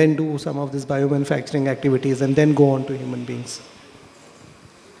 and then do some of these biomanufacturing activities, and then go on to human beings.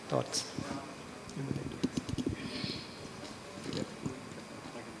 Thoughts?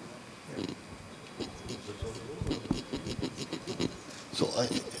 So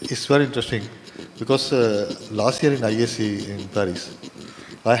it's very interesting because last year in ISC in Paris,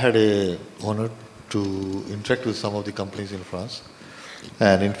 I had a honor to interact with some of the companies in France,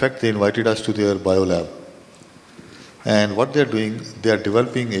 and in fact they invited us to their biolab. And what they're doing, they are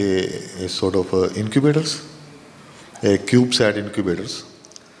developing a sort of incubators, a CubeSat incubators.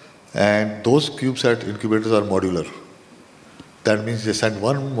 And those CubeSat incubators are modular. That means they send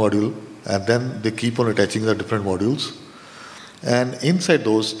one module and then they keep on attaching the different modules. And inside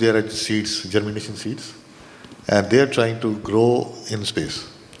those, there are seeds, germination seeds, and they are trying to grow in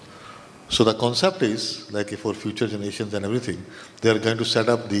space. So the concept is, like for future generations and everything, they are going to set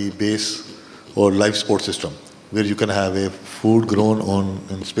up the base or life support system, where you can have a food grown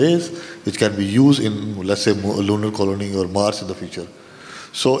in space, which can be used in, let's say, a lunar colony or Mars in the future.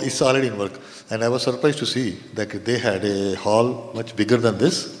 So it's already in work. And I was surprised to see that they had a hall much bigger than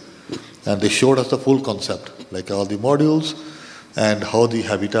this, and they showed us the full concept, like all the modules and how the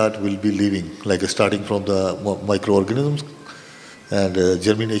habitat will be living, like starting from the microorganisms and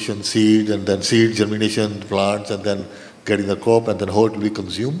germination seed, and then seed, germination, plants, and then getting the crop, and then how it will be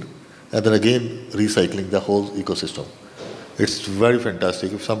consumed. And then again, recycling the whole ecosystem. It's very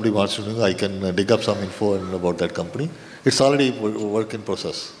fantastic. If somebody wants to know, I can dig up some info about that company. It's already work in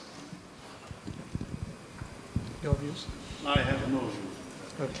process. Your views? I have no views.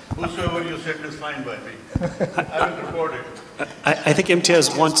 Okay. Whosoever you send is fine by me. I will report it. I think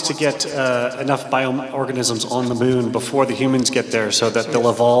Imtiaz wants to get enough bioorganisms on the moon before the humans get there so that they'll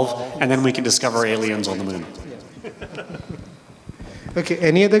evolve, and then we can discover aliens on the moon. Okay,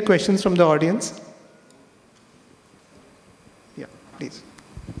 any other questions from the audience? Yeah, please.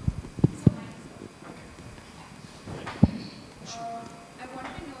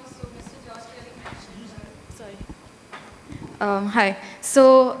 Hi.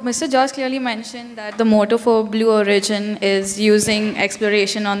 So Mr. Josh clearly mentioned that the motto for Blue Origin is using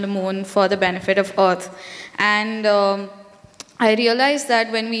exploration on the moon for the benefit of Earth. And I realized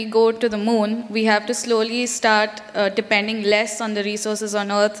that when we go to the moon, we have to slowly start depending less on the resources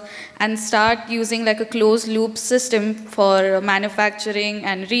on Earth and start using like a closed loop system for manufacturing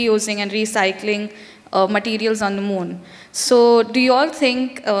and reusing and recycling materials on the moon. So do you all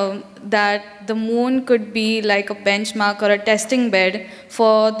think that the moon could be like a benchmark or a testing bed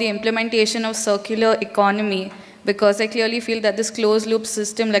for the implementation of circular economy? Because I clearly feel that this closed loop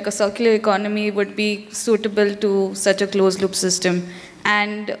system, like a circular economy, would be suitable to such a closed loop system.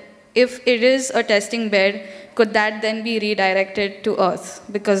 And if it is a testing bed, could that then be redirected to Earth?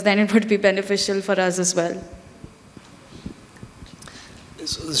 Because then it would be beneficial for us as well.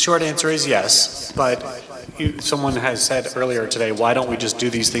 So the short answer is yes, but someone has said earlier today, why don't we just do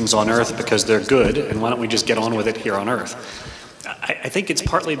these things on Earth because they're good, and why don't we just get on with it here on Earth? I think it's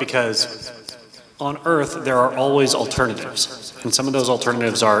partly because on Earth there are always alternatives, and some of those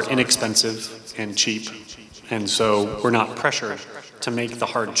alternatives are inexpensive and cheap, and so we're not pressured to make the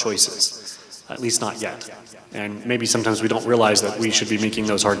hard choices, at least not yet. And maybe sometimes we don't realize that we should be making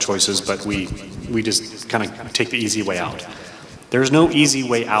those hard choices, but we just kind of take the easy way out. There's no easy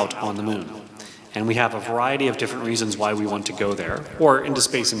way out on the moon. And we have a variety of different reasons why we want to go there, or into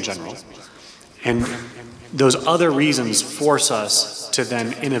space in general. And those other reasons force us to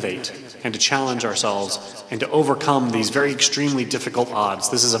then innovate and to challenge ourselves and to overcome these very extremely difficult odds.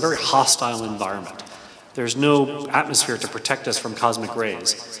 This is a very hostile environment. There's no atmosphere to protect us from cosmic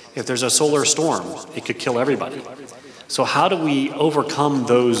rays. If there's a solar storm, it could kill everybody. So how do we overcome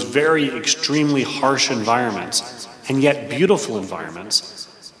those very extremely harsh environments and yet beautiful environments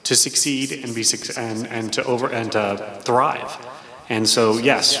to succeed and to thrive? And so,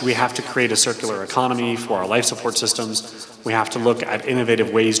 yes, we have to create a circular economy for our life support systems. We have to look at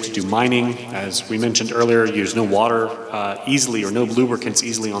innovative ways to do mining. As we mentioned earlier, use no water easily or no lubricants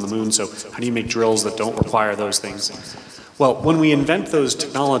easily on the moon. So how do you make drills that don't require those things? Well, when we invent those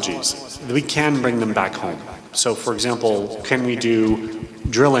technologies, we can bring them back home. So, for example, can we do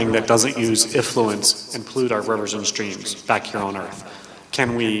drilling that doesn't use effluents and pollute our rivers and streams back here on Earth?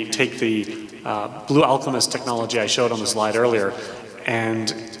 Can we take the Blue Alchemist technology I showed on the slide earlier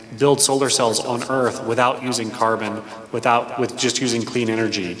and build solar cells on Earth without using carbon, with just using clean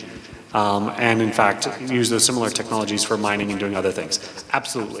energy, and in fact use those similar technologies for mining and doing other things?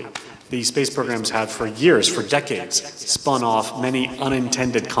 Absolutely. The space programs have for years, for decades, spun off many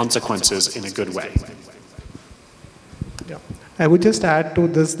unintended consequences in a good way. Yeah. I would just add to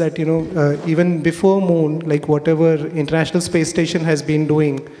this that, even before Moon, like whatever International Space Station has been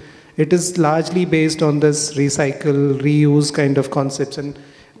doing, it is largely based on this recycle, reuse kind of concepts. And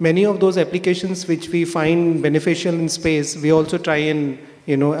many of those applications which we find beneficial in space, we also try and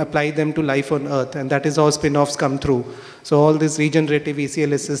apply them to life on Earth, and that is how spin-offs come through. So all this regenerative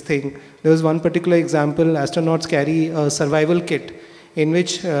ECLSS thing. There was one particular example, astronauts carry a survival kit in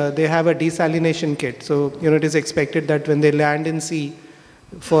which they have a desalination kit. So, it is expected that when they land in sea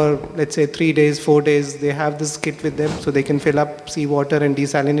for, let's say, 3 days, 4 days, they have this kit with them so they can fill up seawater and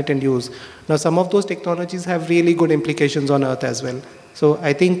desalinate and use. Now, some of those technologies have really good implications on Earth as well. So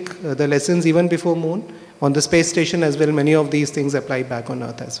I think the lessons even before Moon, on the space station as well, many of these things apply back on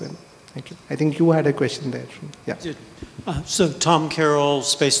Earth as well. Thank you. I think you had a question there. Yeah. So Tom Carroll,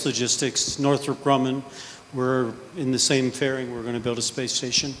 Space Logistics, Northrop Grumman, we're in the same fairing. We're going to build a space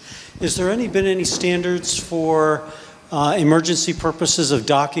station. Is there been any standards for emergency purposes of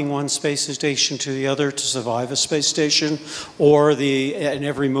docking one space station to the other to survive a space station, or in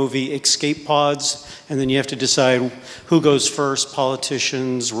every movie, escape pods, and then you have to decide who goes first,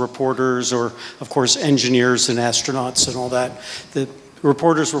 politicians, reporters, or of course engineers and astronauts and all that. The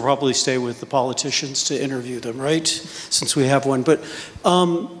reporters will probably stay with the politicians to interview them, right? Since we have one. But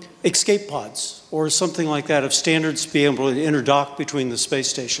escape pods or something like that, of standards to be able to interdock between the space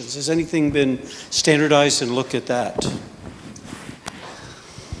stations. Has anything been standardized and looked at that?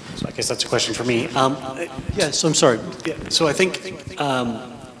 So I guess that's a question for me. Yes, I'm sorry. Yeah, so I think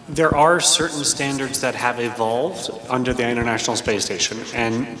there are certain standards that have evolved under the International Space Station,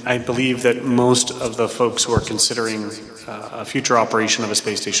 and I believe that most of the folks who are considering a future operation of a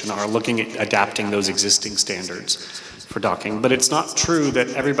space station are looking at adapting those existing standards for docking. But it's not true that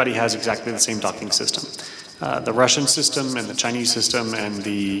everybody has exactly the same docking system. The Russian system and the Chinese system and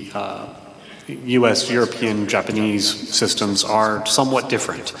the US, European, Japanese systems are somewhat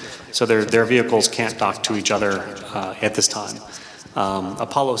different. So their vehicles can't dock to each other at this time.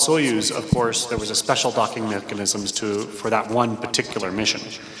 Apollo-Soyuz, of course, there was a special docking mechanisms for that one particular mission.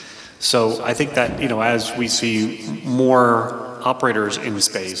 So I think that, as we see more operators in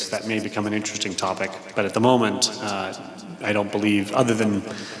space, that may become an interesting topic. But at the moment, I don't believe, other than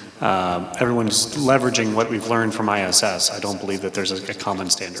everyone's leveraging what we've learned from ISS, I don't believe that there's a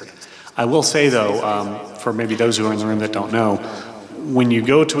common standard. I will say, though, for maybe those who are in the room that don't know, when you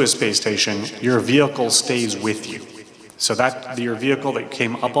go to a space station, your vehicle stays with you. So that your vehicle that you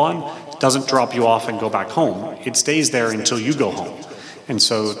came up on doesn't drop you off and go back home. It stays there until you go home. And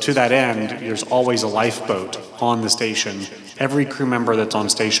so to that end, there's always a lifeboat on the station. Every crew member that's on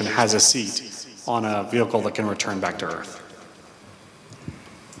station has a seat on a vehicle that can return back to Earth.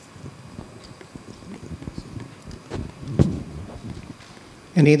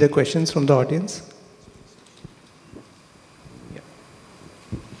 Any other questions from the audience?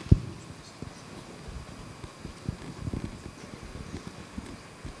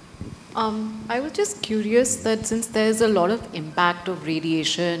 I was just curious that since there's a lot of impact of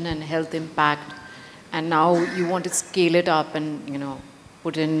radiation and health impact, and now you want to scale it up and,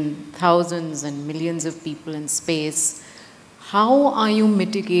 put in thousands and millions of people in space, how are you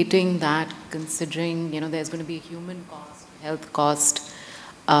mitigating that, considering, there's going to be a human cost, health cost?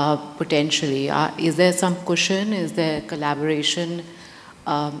 potentially? Is there some cushion? Is there collaboration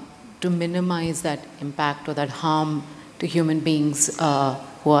to minimize that impact or that harm to human beings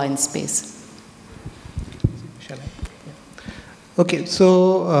who are in space? Shall I? Yeah. Okay,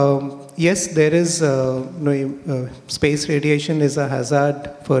 so yes, there is space radiation is a hazard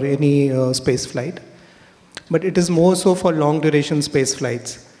for any space flight, but it is more so for long duration space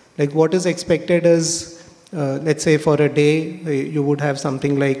flights. Like what is expected is, let's say for a day, you would have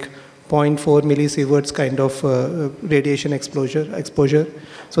something like 0.4 millisieverts kind of radiation exposure.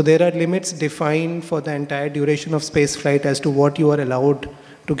 So there are limits defined for the entire duration of space flight as to what you are allowed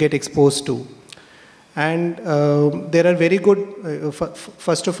to get exposed to. And there are very good,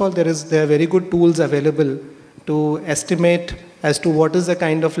 first of all, there are very good tools available to estimate as to what is the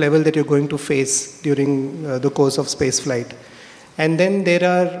kind of level that you're going to face during the course of space flight. And then there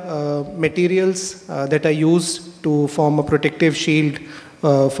are materials that are used to form a protective shield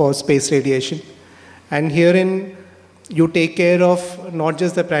for space radiation. And herein, you take care of not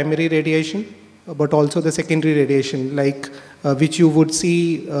just the primary radiation, but also the secondary radiation, like which you would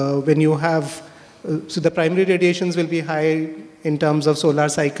see when you have, so the primary radiations will be high in terms of solar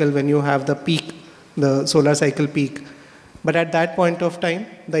cycle when you have the peak, the solar cycle peak. But at that point of time,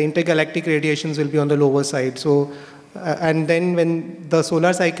 the intergalactic radiations will be on the lower side. So, and then when the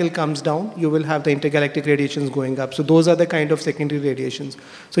solar cycle comes down, you will have the intergalactic radiations going up. So those are the kind of secondary radiations.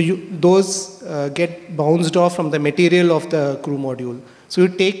 So those get bounced off from the material of the crew module. So you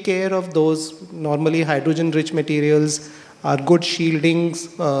take care of those. Normally hydrogen-rich materials are good shieldings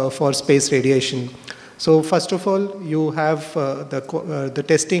for space radiation. So first of all, you have the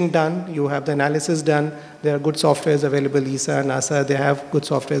testing done, you have the analysis done, there are good softwares available, ESA, NASA, they have good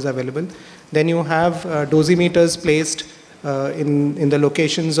softwares available. Then you have dosimeters placed in the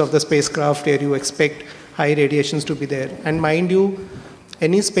locations of the spacecraft where you expect high radiations to be there. And mind you,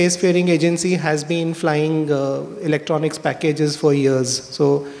 any spacefaring agency has been flying electronics packages for years.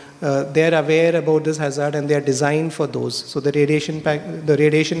 So they are aware about this hazard and they are designed for those. So the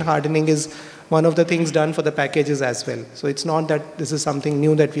radiation hardening is one of the things done for the packages as well. So it's not that this is something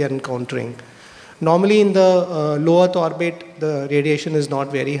new that we are encountering. Normally in the low Earth orbit, the radiation is not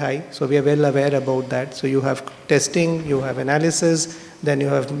very high. So we are well aware about that. So you have testing, you have analysis, then you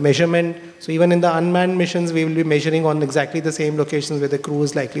have measurement. So even in the unmanned missions, we will be measuring on exactly the same locations where the crew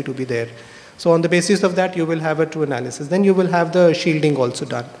is likely to be there. So on the basis of that, you will have a true analysis. Then you will have the shielding also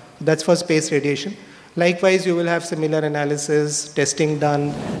done. That's for space radiation. Likewise, you will have similar analysis, testing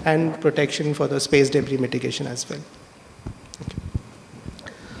done, and protection for the space debris mitigation as well. Okay.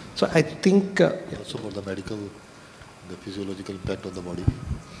 So I think... also for the medical, the physiological impact on the body.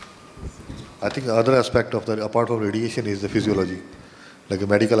 I think the other aspect of the, apart from radiation, is the physiology, like a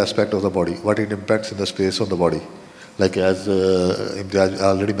medical aspect of the body, what it impacts in the space on the body. Like as Imtiaz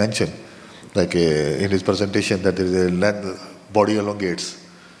already mentioned, like in his presentation, that there is a length, body elongates.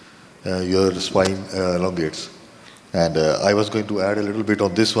 Your spine elongates. And I was going to add a little bit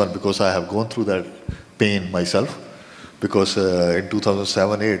on this one because I have gone through that pain myself. Because in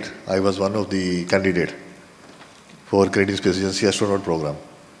 2007-8, I was one of the candidates for Canadian Space Agency astronaut program.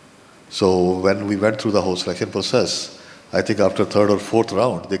 So when we went through the whole selection process, I think after third or fourth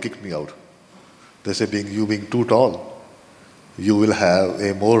round, they kicked me out. They said, you being too tall, you will have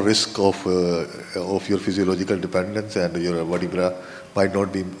a more risk of your physiological dependence and your vertebra might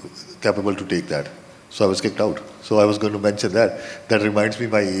not be capable to take that. So I was kicked out. So I was going to mention that. That reminds me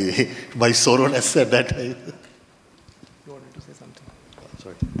my sorrowness at that time. You wanted to say something?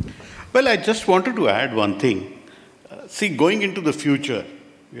 Sorry. Well, I just wanted to add one thing. See, going into the future,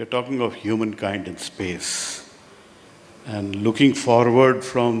 we are talking of humankind in space. And looking forward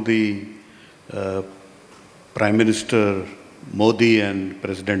from the Prime Minister Modi and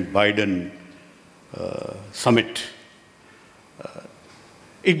President Biden summit,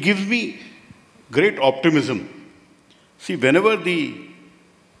 it gives me great optimism. See, whenever the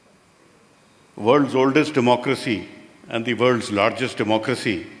world's oldest democracy and the world's largest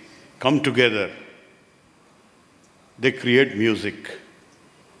democracy come together, they create music,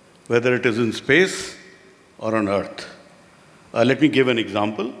 whether it is in space or on Earth. Let me give an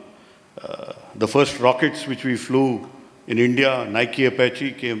example. The first rockets which we flew in India, Nike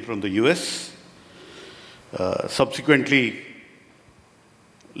Apache, came from the US. Subsequently,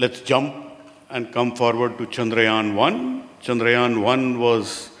 let's jump and come forward to Chandrayaan-1. Chandrayaan-1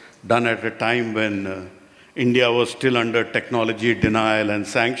 was done at a time when India was still under technology denial and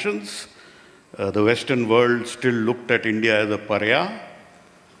sanctions. The Western world still looked at India as a pariah.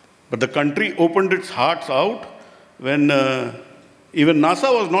 But the country opened its hearts out when even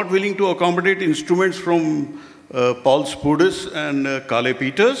NASA was not willing to accommodate instruments from Paul Spudis and Kale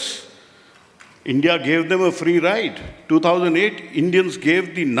Peters. India gave them a free ride. 2008, Indians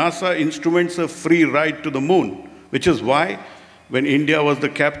gave the NASA instruments a free ride to the moon, which is why when India was the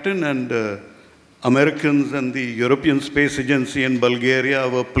captain and Americans and the European Space Agency and Bulgaria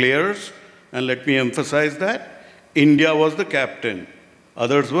were players, and let me emphasize that, India was the captain,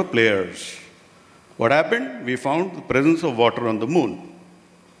 others were players. What happened? We found the presence of water on the moon.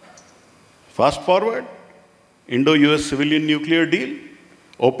 Fast forward, Indo-US civilian nuclear deal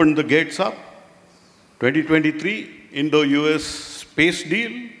opened the gates up. 2023, Indo-US space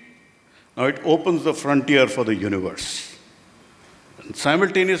deal. Now it opens the frontier for the universe. And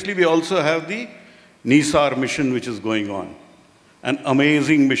simultaneously, we also have the NISAR mission which is going on. An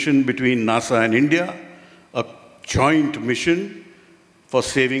amazing mission between NASA and India, a joint mission for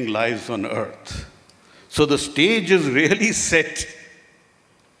saving lives on Earth. So the stage is really set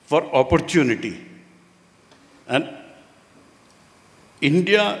for opportunity. And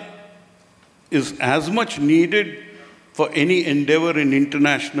India is as much needed for any endeavor in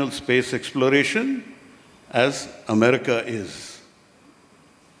international space exploration as America is.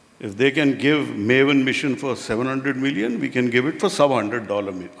 If they can give Maven mission for 700 million, we can give it for sub $100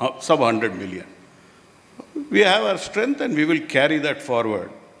 million. We have our strength and we will carry that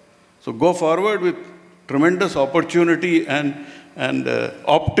forward. So go forward with tremendous opportunity and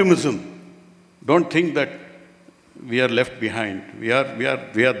optimism. Don't think that we are left behind. We are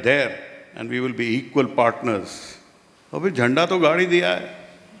there and we will be equal partners. अभी झंडा तो गाड़ी दिया है,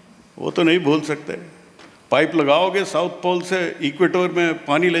 वो तो नहीं भूल सकते. पाइप लगाओगे साउथ पोल से इक्वेटर में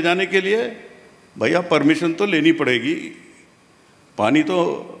पानी ले जाने के लिए, भैया परमिशन तो लेनी पड़ेगी. पानी तो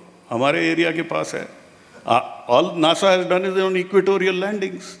हमारे एरिया के पास है. All NASA has done is on equatorial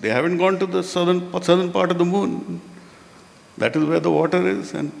landings. They haven't gone to the southern part of the moon. That is where the water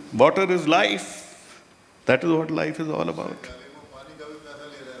is, and water is life. That is what life is all about.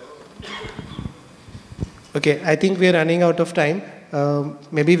 Okay, I think we are running out of time.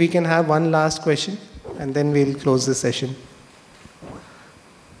 Maybe we can have one last question and then we'll close the session.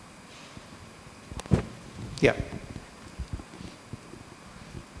 Yeah.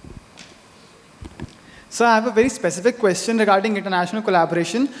 So I have a very specific question regarding international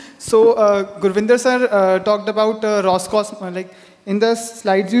collaboration. So Gurvinder sir talked about Roscosmos, like in the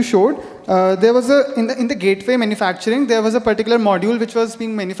slides you showed, there was in the gateway manufacturing, there was a particular module which was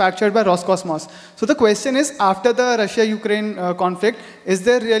being manufactured by Roscosmos. So the question is, after the Russia-Ukraine conflict, is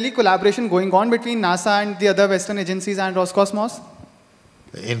there really collaboration going on between NASA and the other Western agencies and Roscosmos?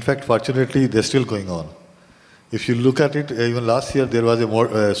 In fact, fortunately, they're still going on. If you look at it, even last year, there was a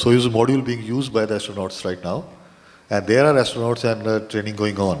Soyuz module being used by the astronauts right now. And there are astronauts and training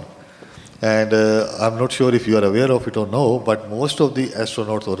going on. And I'm not sure if you are aware of it or no, but most of the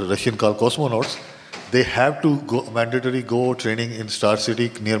astronauts, or the Russian called cosmonauts, they have to mandatory go training in Star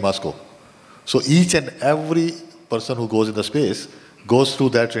City near Moscow. So each and every person who goes in the space goes through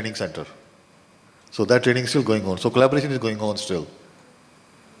that training center. So that training is still going on. So collaboration is going on still.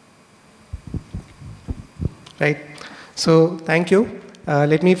 Right. So thank you.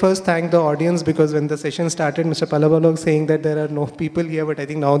 Let me first thank the audience, because when the session started, Mr. Pallava was saying that there are no people here, but I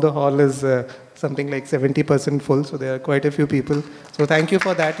think now the hall is something like 70% full, so there are quite a few people. So thank you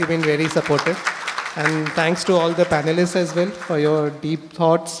for that. You've been very supportive. And thanks to all the panelists as well for your deep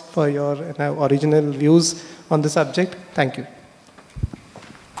thoughts, for your original views on the subject. Thank you.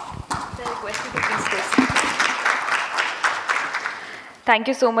 Thank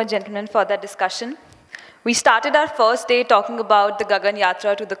you so much, gentlemen, for that discussion. We started our first day talking about the Gagan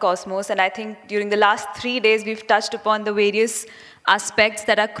Yatra to the cosmos, and I think during the last 3 days, we've touched upon the various aspects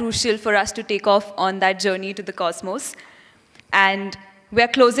that are crucial for us to take off on that journey to the cosmos. And we're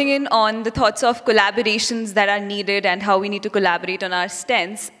closing in on the thoughts of collaborations that are needed and how we need to collaborate on our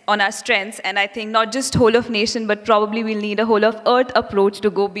strengths. And I think not just whole of nation, but probably we'll need a whole of Earth approach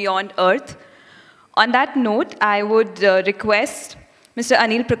to go beyond Earth. On that note, I would request Mr.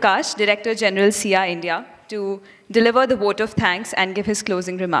 Anil Prakash, Director General SIA-India, to deliver the vote of thanks and give his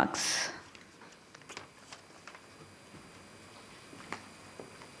closing remarks.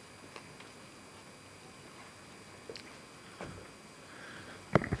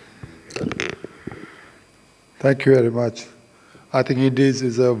 Thank you very much. I think it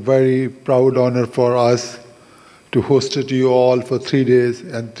is a very proud honor for us to host you all for 3 days,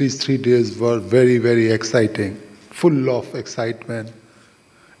 and these 3 days were very, very exciting, full of excitement.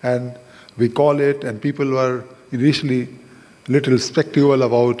 And we call it, and people were initially little skeptical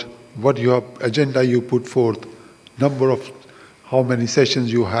about what your agenda you put forth, number of how many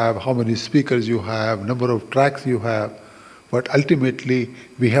sessions you have, how many speakers you have, number of tracks you have. But ultimately,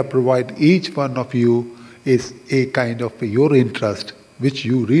 we have provided each one of you is a kind of your interest, which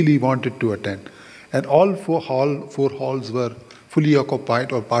you really wanted to attend. And all four halls were fully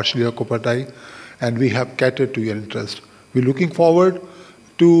occupied or partially occupied, and we have catered to your interest. We're looking forward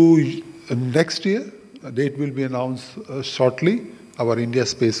to next year. A date will be announced shortly, our India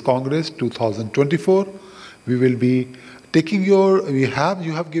Space Congress 2024. We will be taking you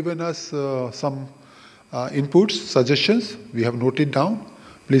have given us some inputs, suggestions. We have noted down.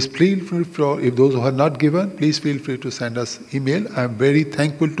 Please feel free, if those who have not given, please feel free to send us email. I am very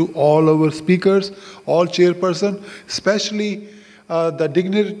thankful to all our speakers, all chairpersons, especially the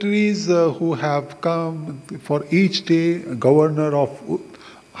dignitaries who have come for each day, Governor of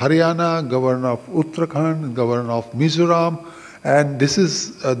Haryana, Governor of Uttarakhand, Governor of Mizoram, and this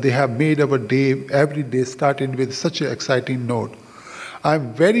is, they have made our day, every day started with such an exciting note. I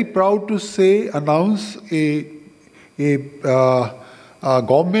am very proud to announce a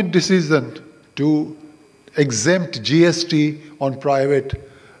government decision to exempt GST on private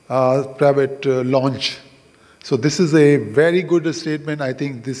launch. So this is a very good statement. I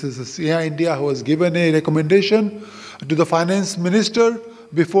think this is SIA-India who has given a recommendation to the finance minister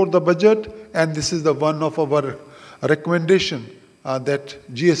before the budget, and this is the one of our recommendation that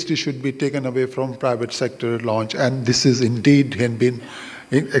GST should be taken away from private sector launch, and this is indeed been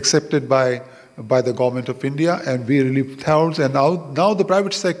accepted by the government of India, and we really thanks. And now the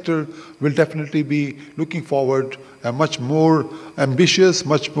private sector will definitely be looking forward much more ambitious,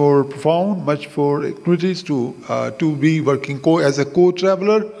 much more profound, much more activities to be working as a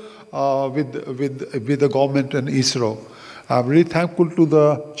co-traveler with the government and ISRO. I'm really thankful to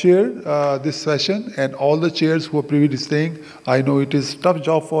the chair this session and all the chairs who are previously staying. I know it is a tough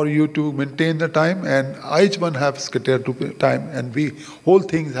job for you to maintain the time, and each one has scattered to time, and whole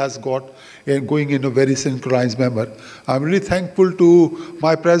thing has got going in a very synchronized manner. I'm really thankful to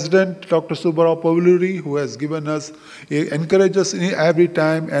my president, Dr. Subbarao Pallava, who has given us, encouraged us in every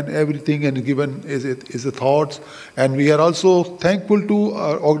time and everything, and given his thoughts. And we are also thankful to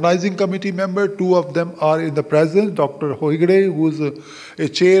our organizing committee member. Two of them are in the presence, Dr. Hoigde, who is a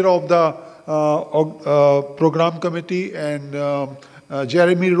chair of the program committee, and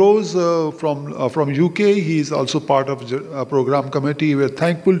Jeremy Rose from UK, he is also part of the program committee. We are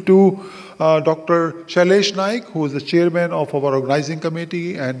thankful to Dr. Shailesh Naik, who is the chairman of our organizing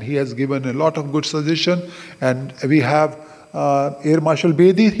committee, and he has given a lot of good suggestions. And we have Air Marshal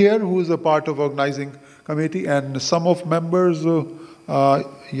Bedi here, who is a part of organizing committee, and some of members, I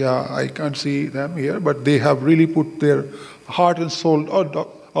can't see them here, but they have really put their heart and soul.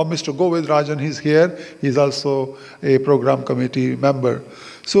 Mr. Govind Rajan is here. He's also a program committee member.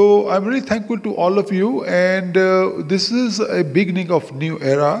 So I'm really thankful to all of you, and this is a beginning of new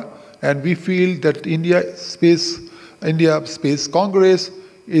era, and we feel that India Space Congress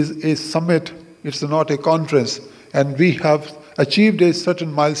is a summit. It's not a conference, and we have achieved a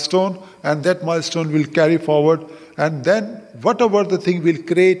certain milestone, and that milestone will carry forward, and then whatever the thing will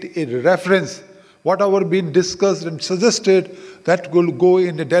create a reference, whatever been discussed and suggested, that will go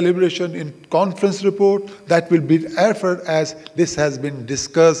in a deliberation in conference report, that will be referred as this has been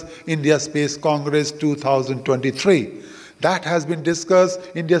discussed India Space Congress 2023. That has been discussed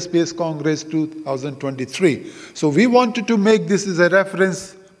India Space Congress 2023. So we wanted to make this as a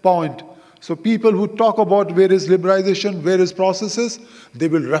reference point. So people who talk about various liberalization, various processes, they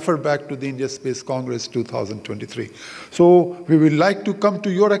will refer back to the India Space Congress 2023. So we will like to come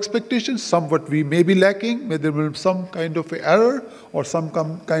to your expectations, somewhat we may be lacking, maybe there will be some kind of error or some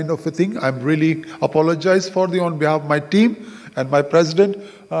kind of a thing. I'm really apologize for on behalf of my team and my president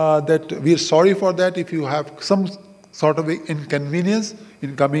that we are sorry for that. If you have some sort of inconvenience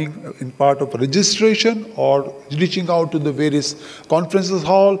in coming in part of registration or reaching out to the various conferences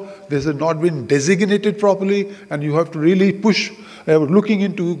hall, this has not been designated properly, and you have to really push, looking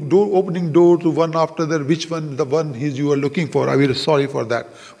into opening door to one after the which one the one is you are looking for. I'm really sorry for that.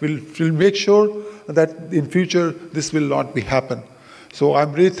 We'll make sure that in future this will not be happen. So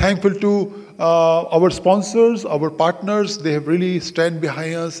I'm really thankful to our sponsors, our partners. They have really stand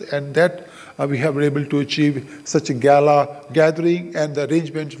behind us, and that we have been able to achieve such a gala gathering, and the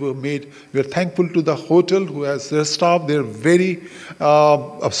arrangements were made. We are thankful to the hotel who has their staff. They are very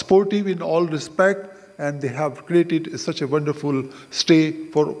sportive in all respect, and they have created such a wonderful stay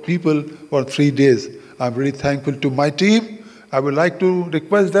for people for 3 days. I'm really thankful to my team. I would like to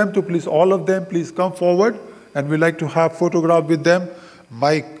request them to please, all of them, please come forward, and we'd like to have photograph with them.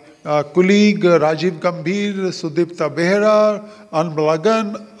 My colleague Rajiv Gambhir, Sudipta Behra,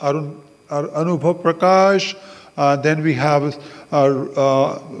 Anbalagan, Anubhav Prakash, then we have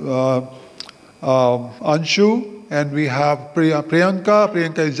Anshu, and we have Priyanka.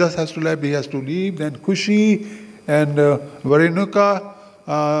 Priyanka just has to leave, he has to leave. Then Kushi and Varenuka.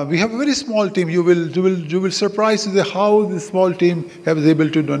 We have a very small team. You will surprise you how this small team was able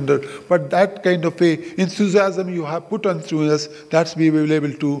to do. But that kind of enthusiasm you have put onto us, that's we will be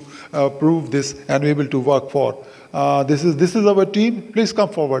able to prove this and be able to work for. This is our team. Please come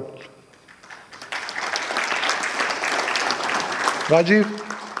forward. Rajiv,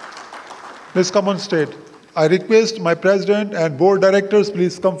 please come on stage. I request my president and board directors,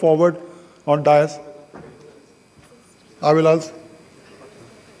 please come forward on dais. I will ask.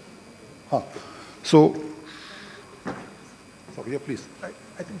 So, yeah, please.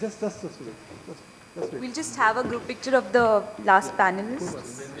 I think just wait. We'll just have a group picture of the last panelists.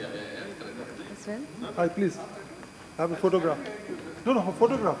 As well. Please, have a photograph. No, a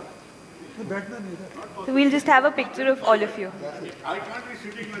photograph. So we'll just have a picture of all of you. I can't be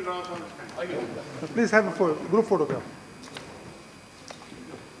sitting when Ram is. Please have a group photograph.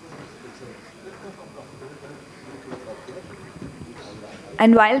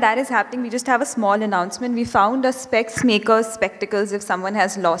 And while that is happening, we just have a small announcement. We found a specs maker's spectacles. If someone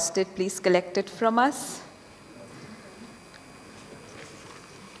has lost it, please collect it from us.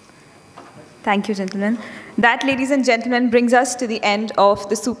 Thank you, gentlemen. That, ladies and gentlemen, brings us to the end of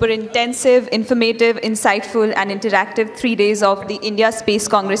the super intensive, informative, insightful, and interactive 3 days of the India Space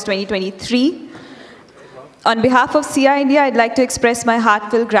Congress 2023. On behalf of SIA-India, I'd like to express my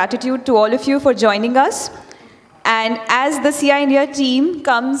heartfelt gratitude to all of you for joining us. And as the SIA-India team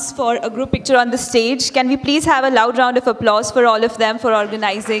comes for a group picture on the stage, can we please have a loud round of applause for all of them for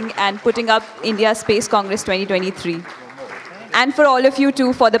organizing and putting up India Space Congress 2023. And for all of you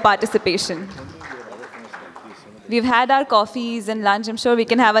too for the participation. We've had our coffees and lunch. I'm sure we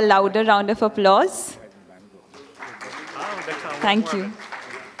can have a louder round of applause. Thank you.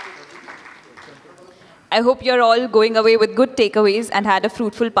 I hope you're all going away with good takeaways and had a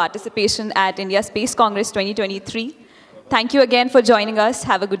fruitful participation at India Space Congress 2023. Thank you again for joining us.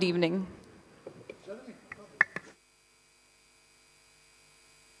 Have a good evening.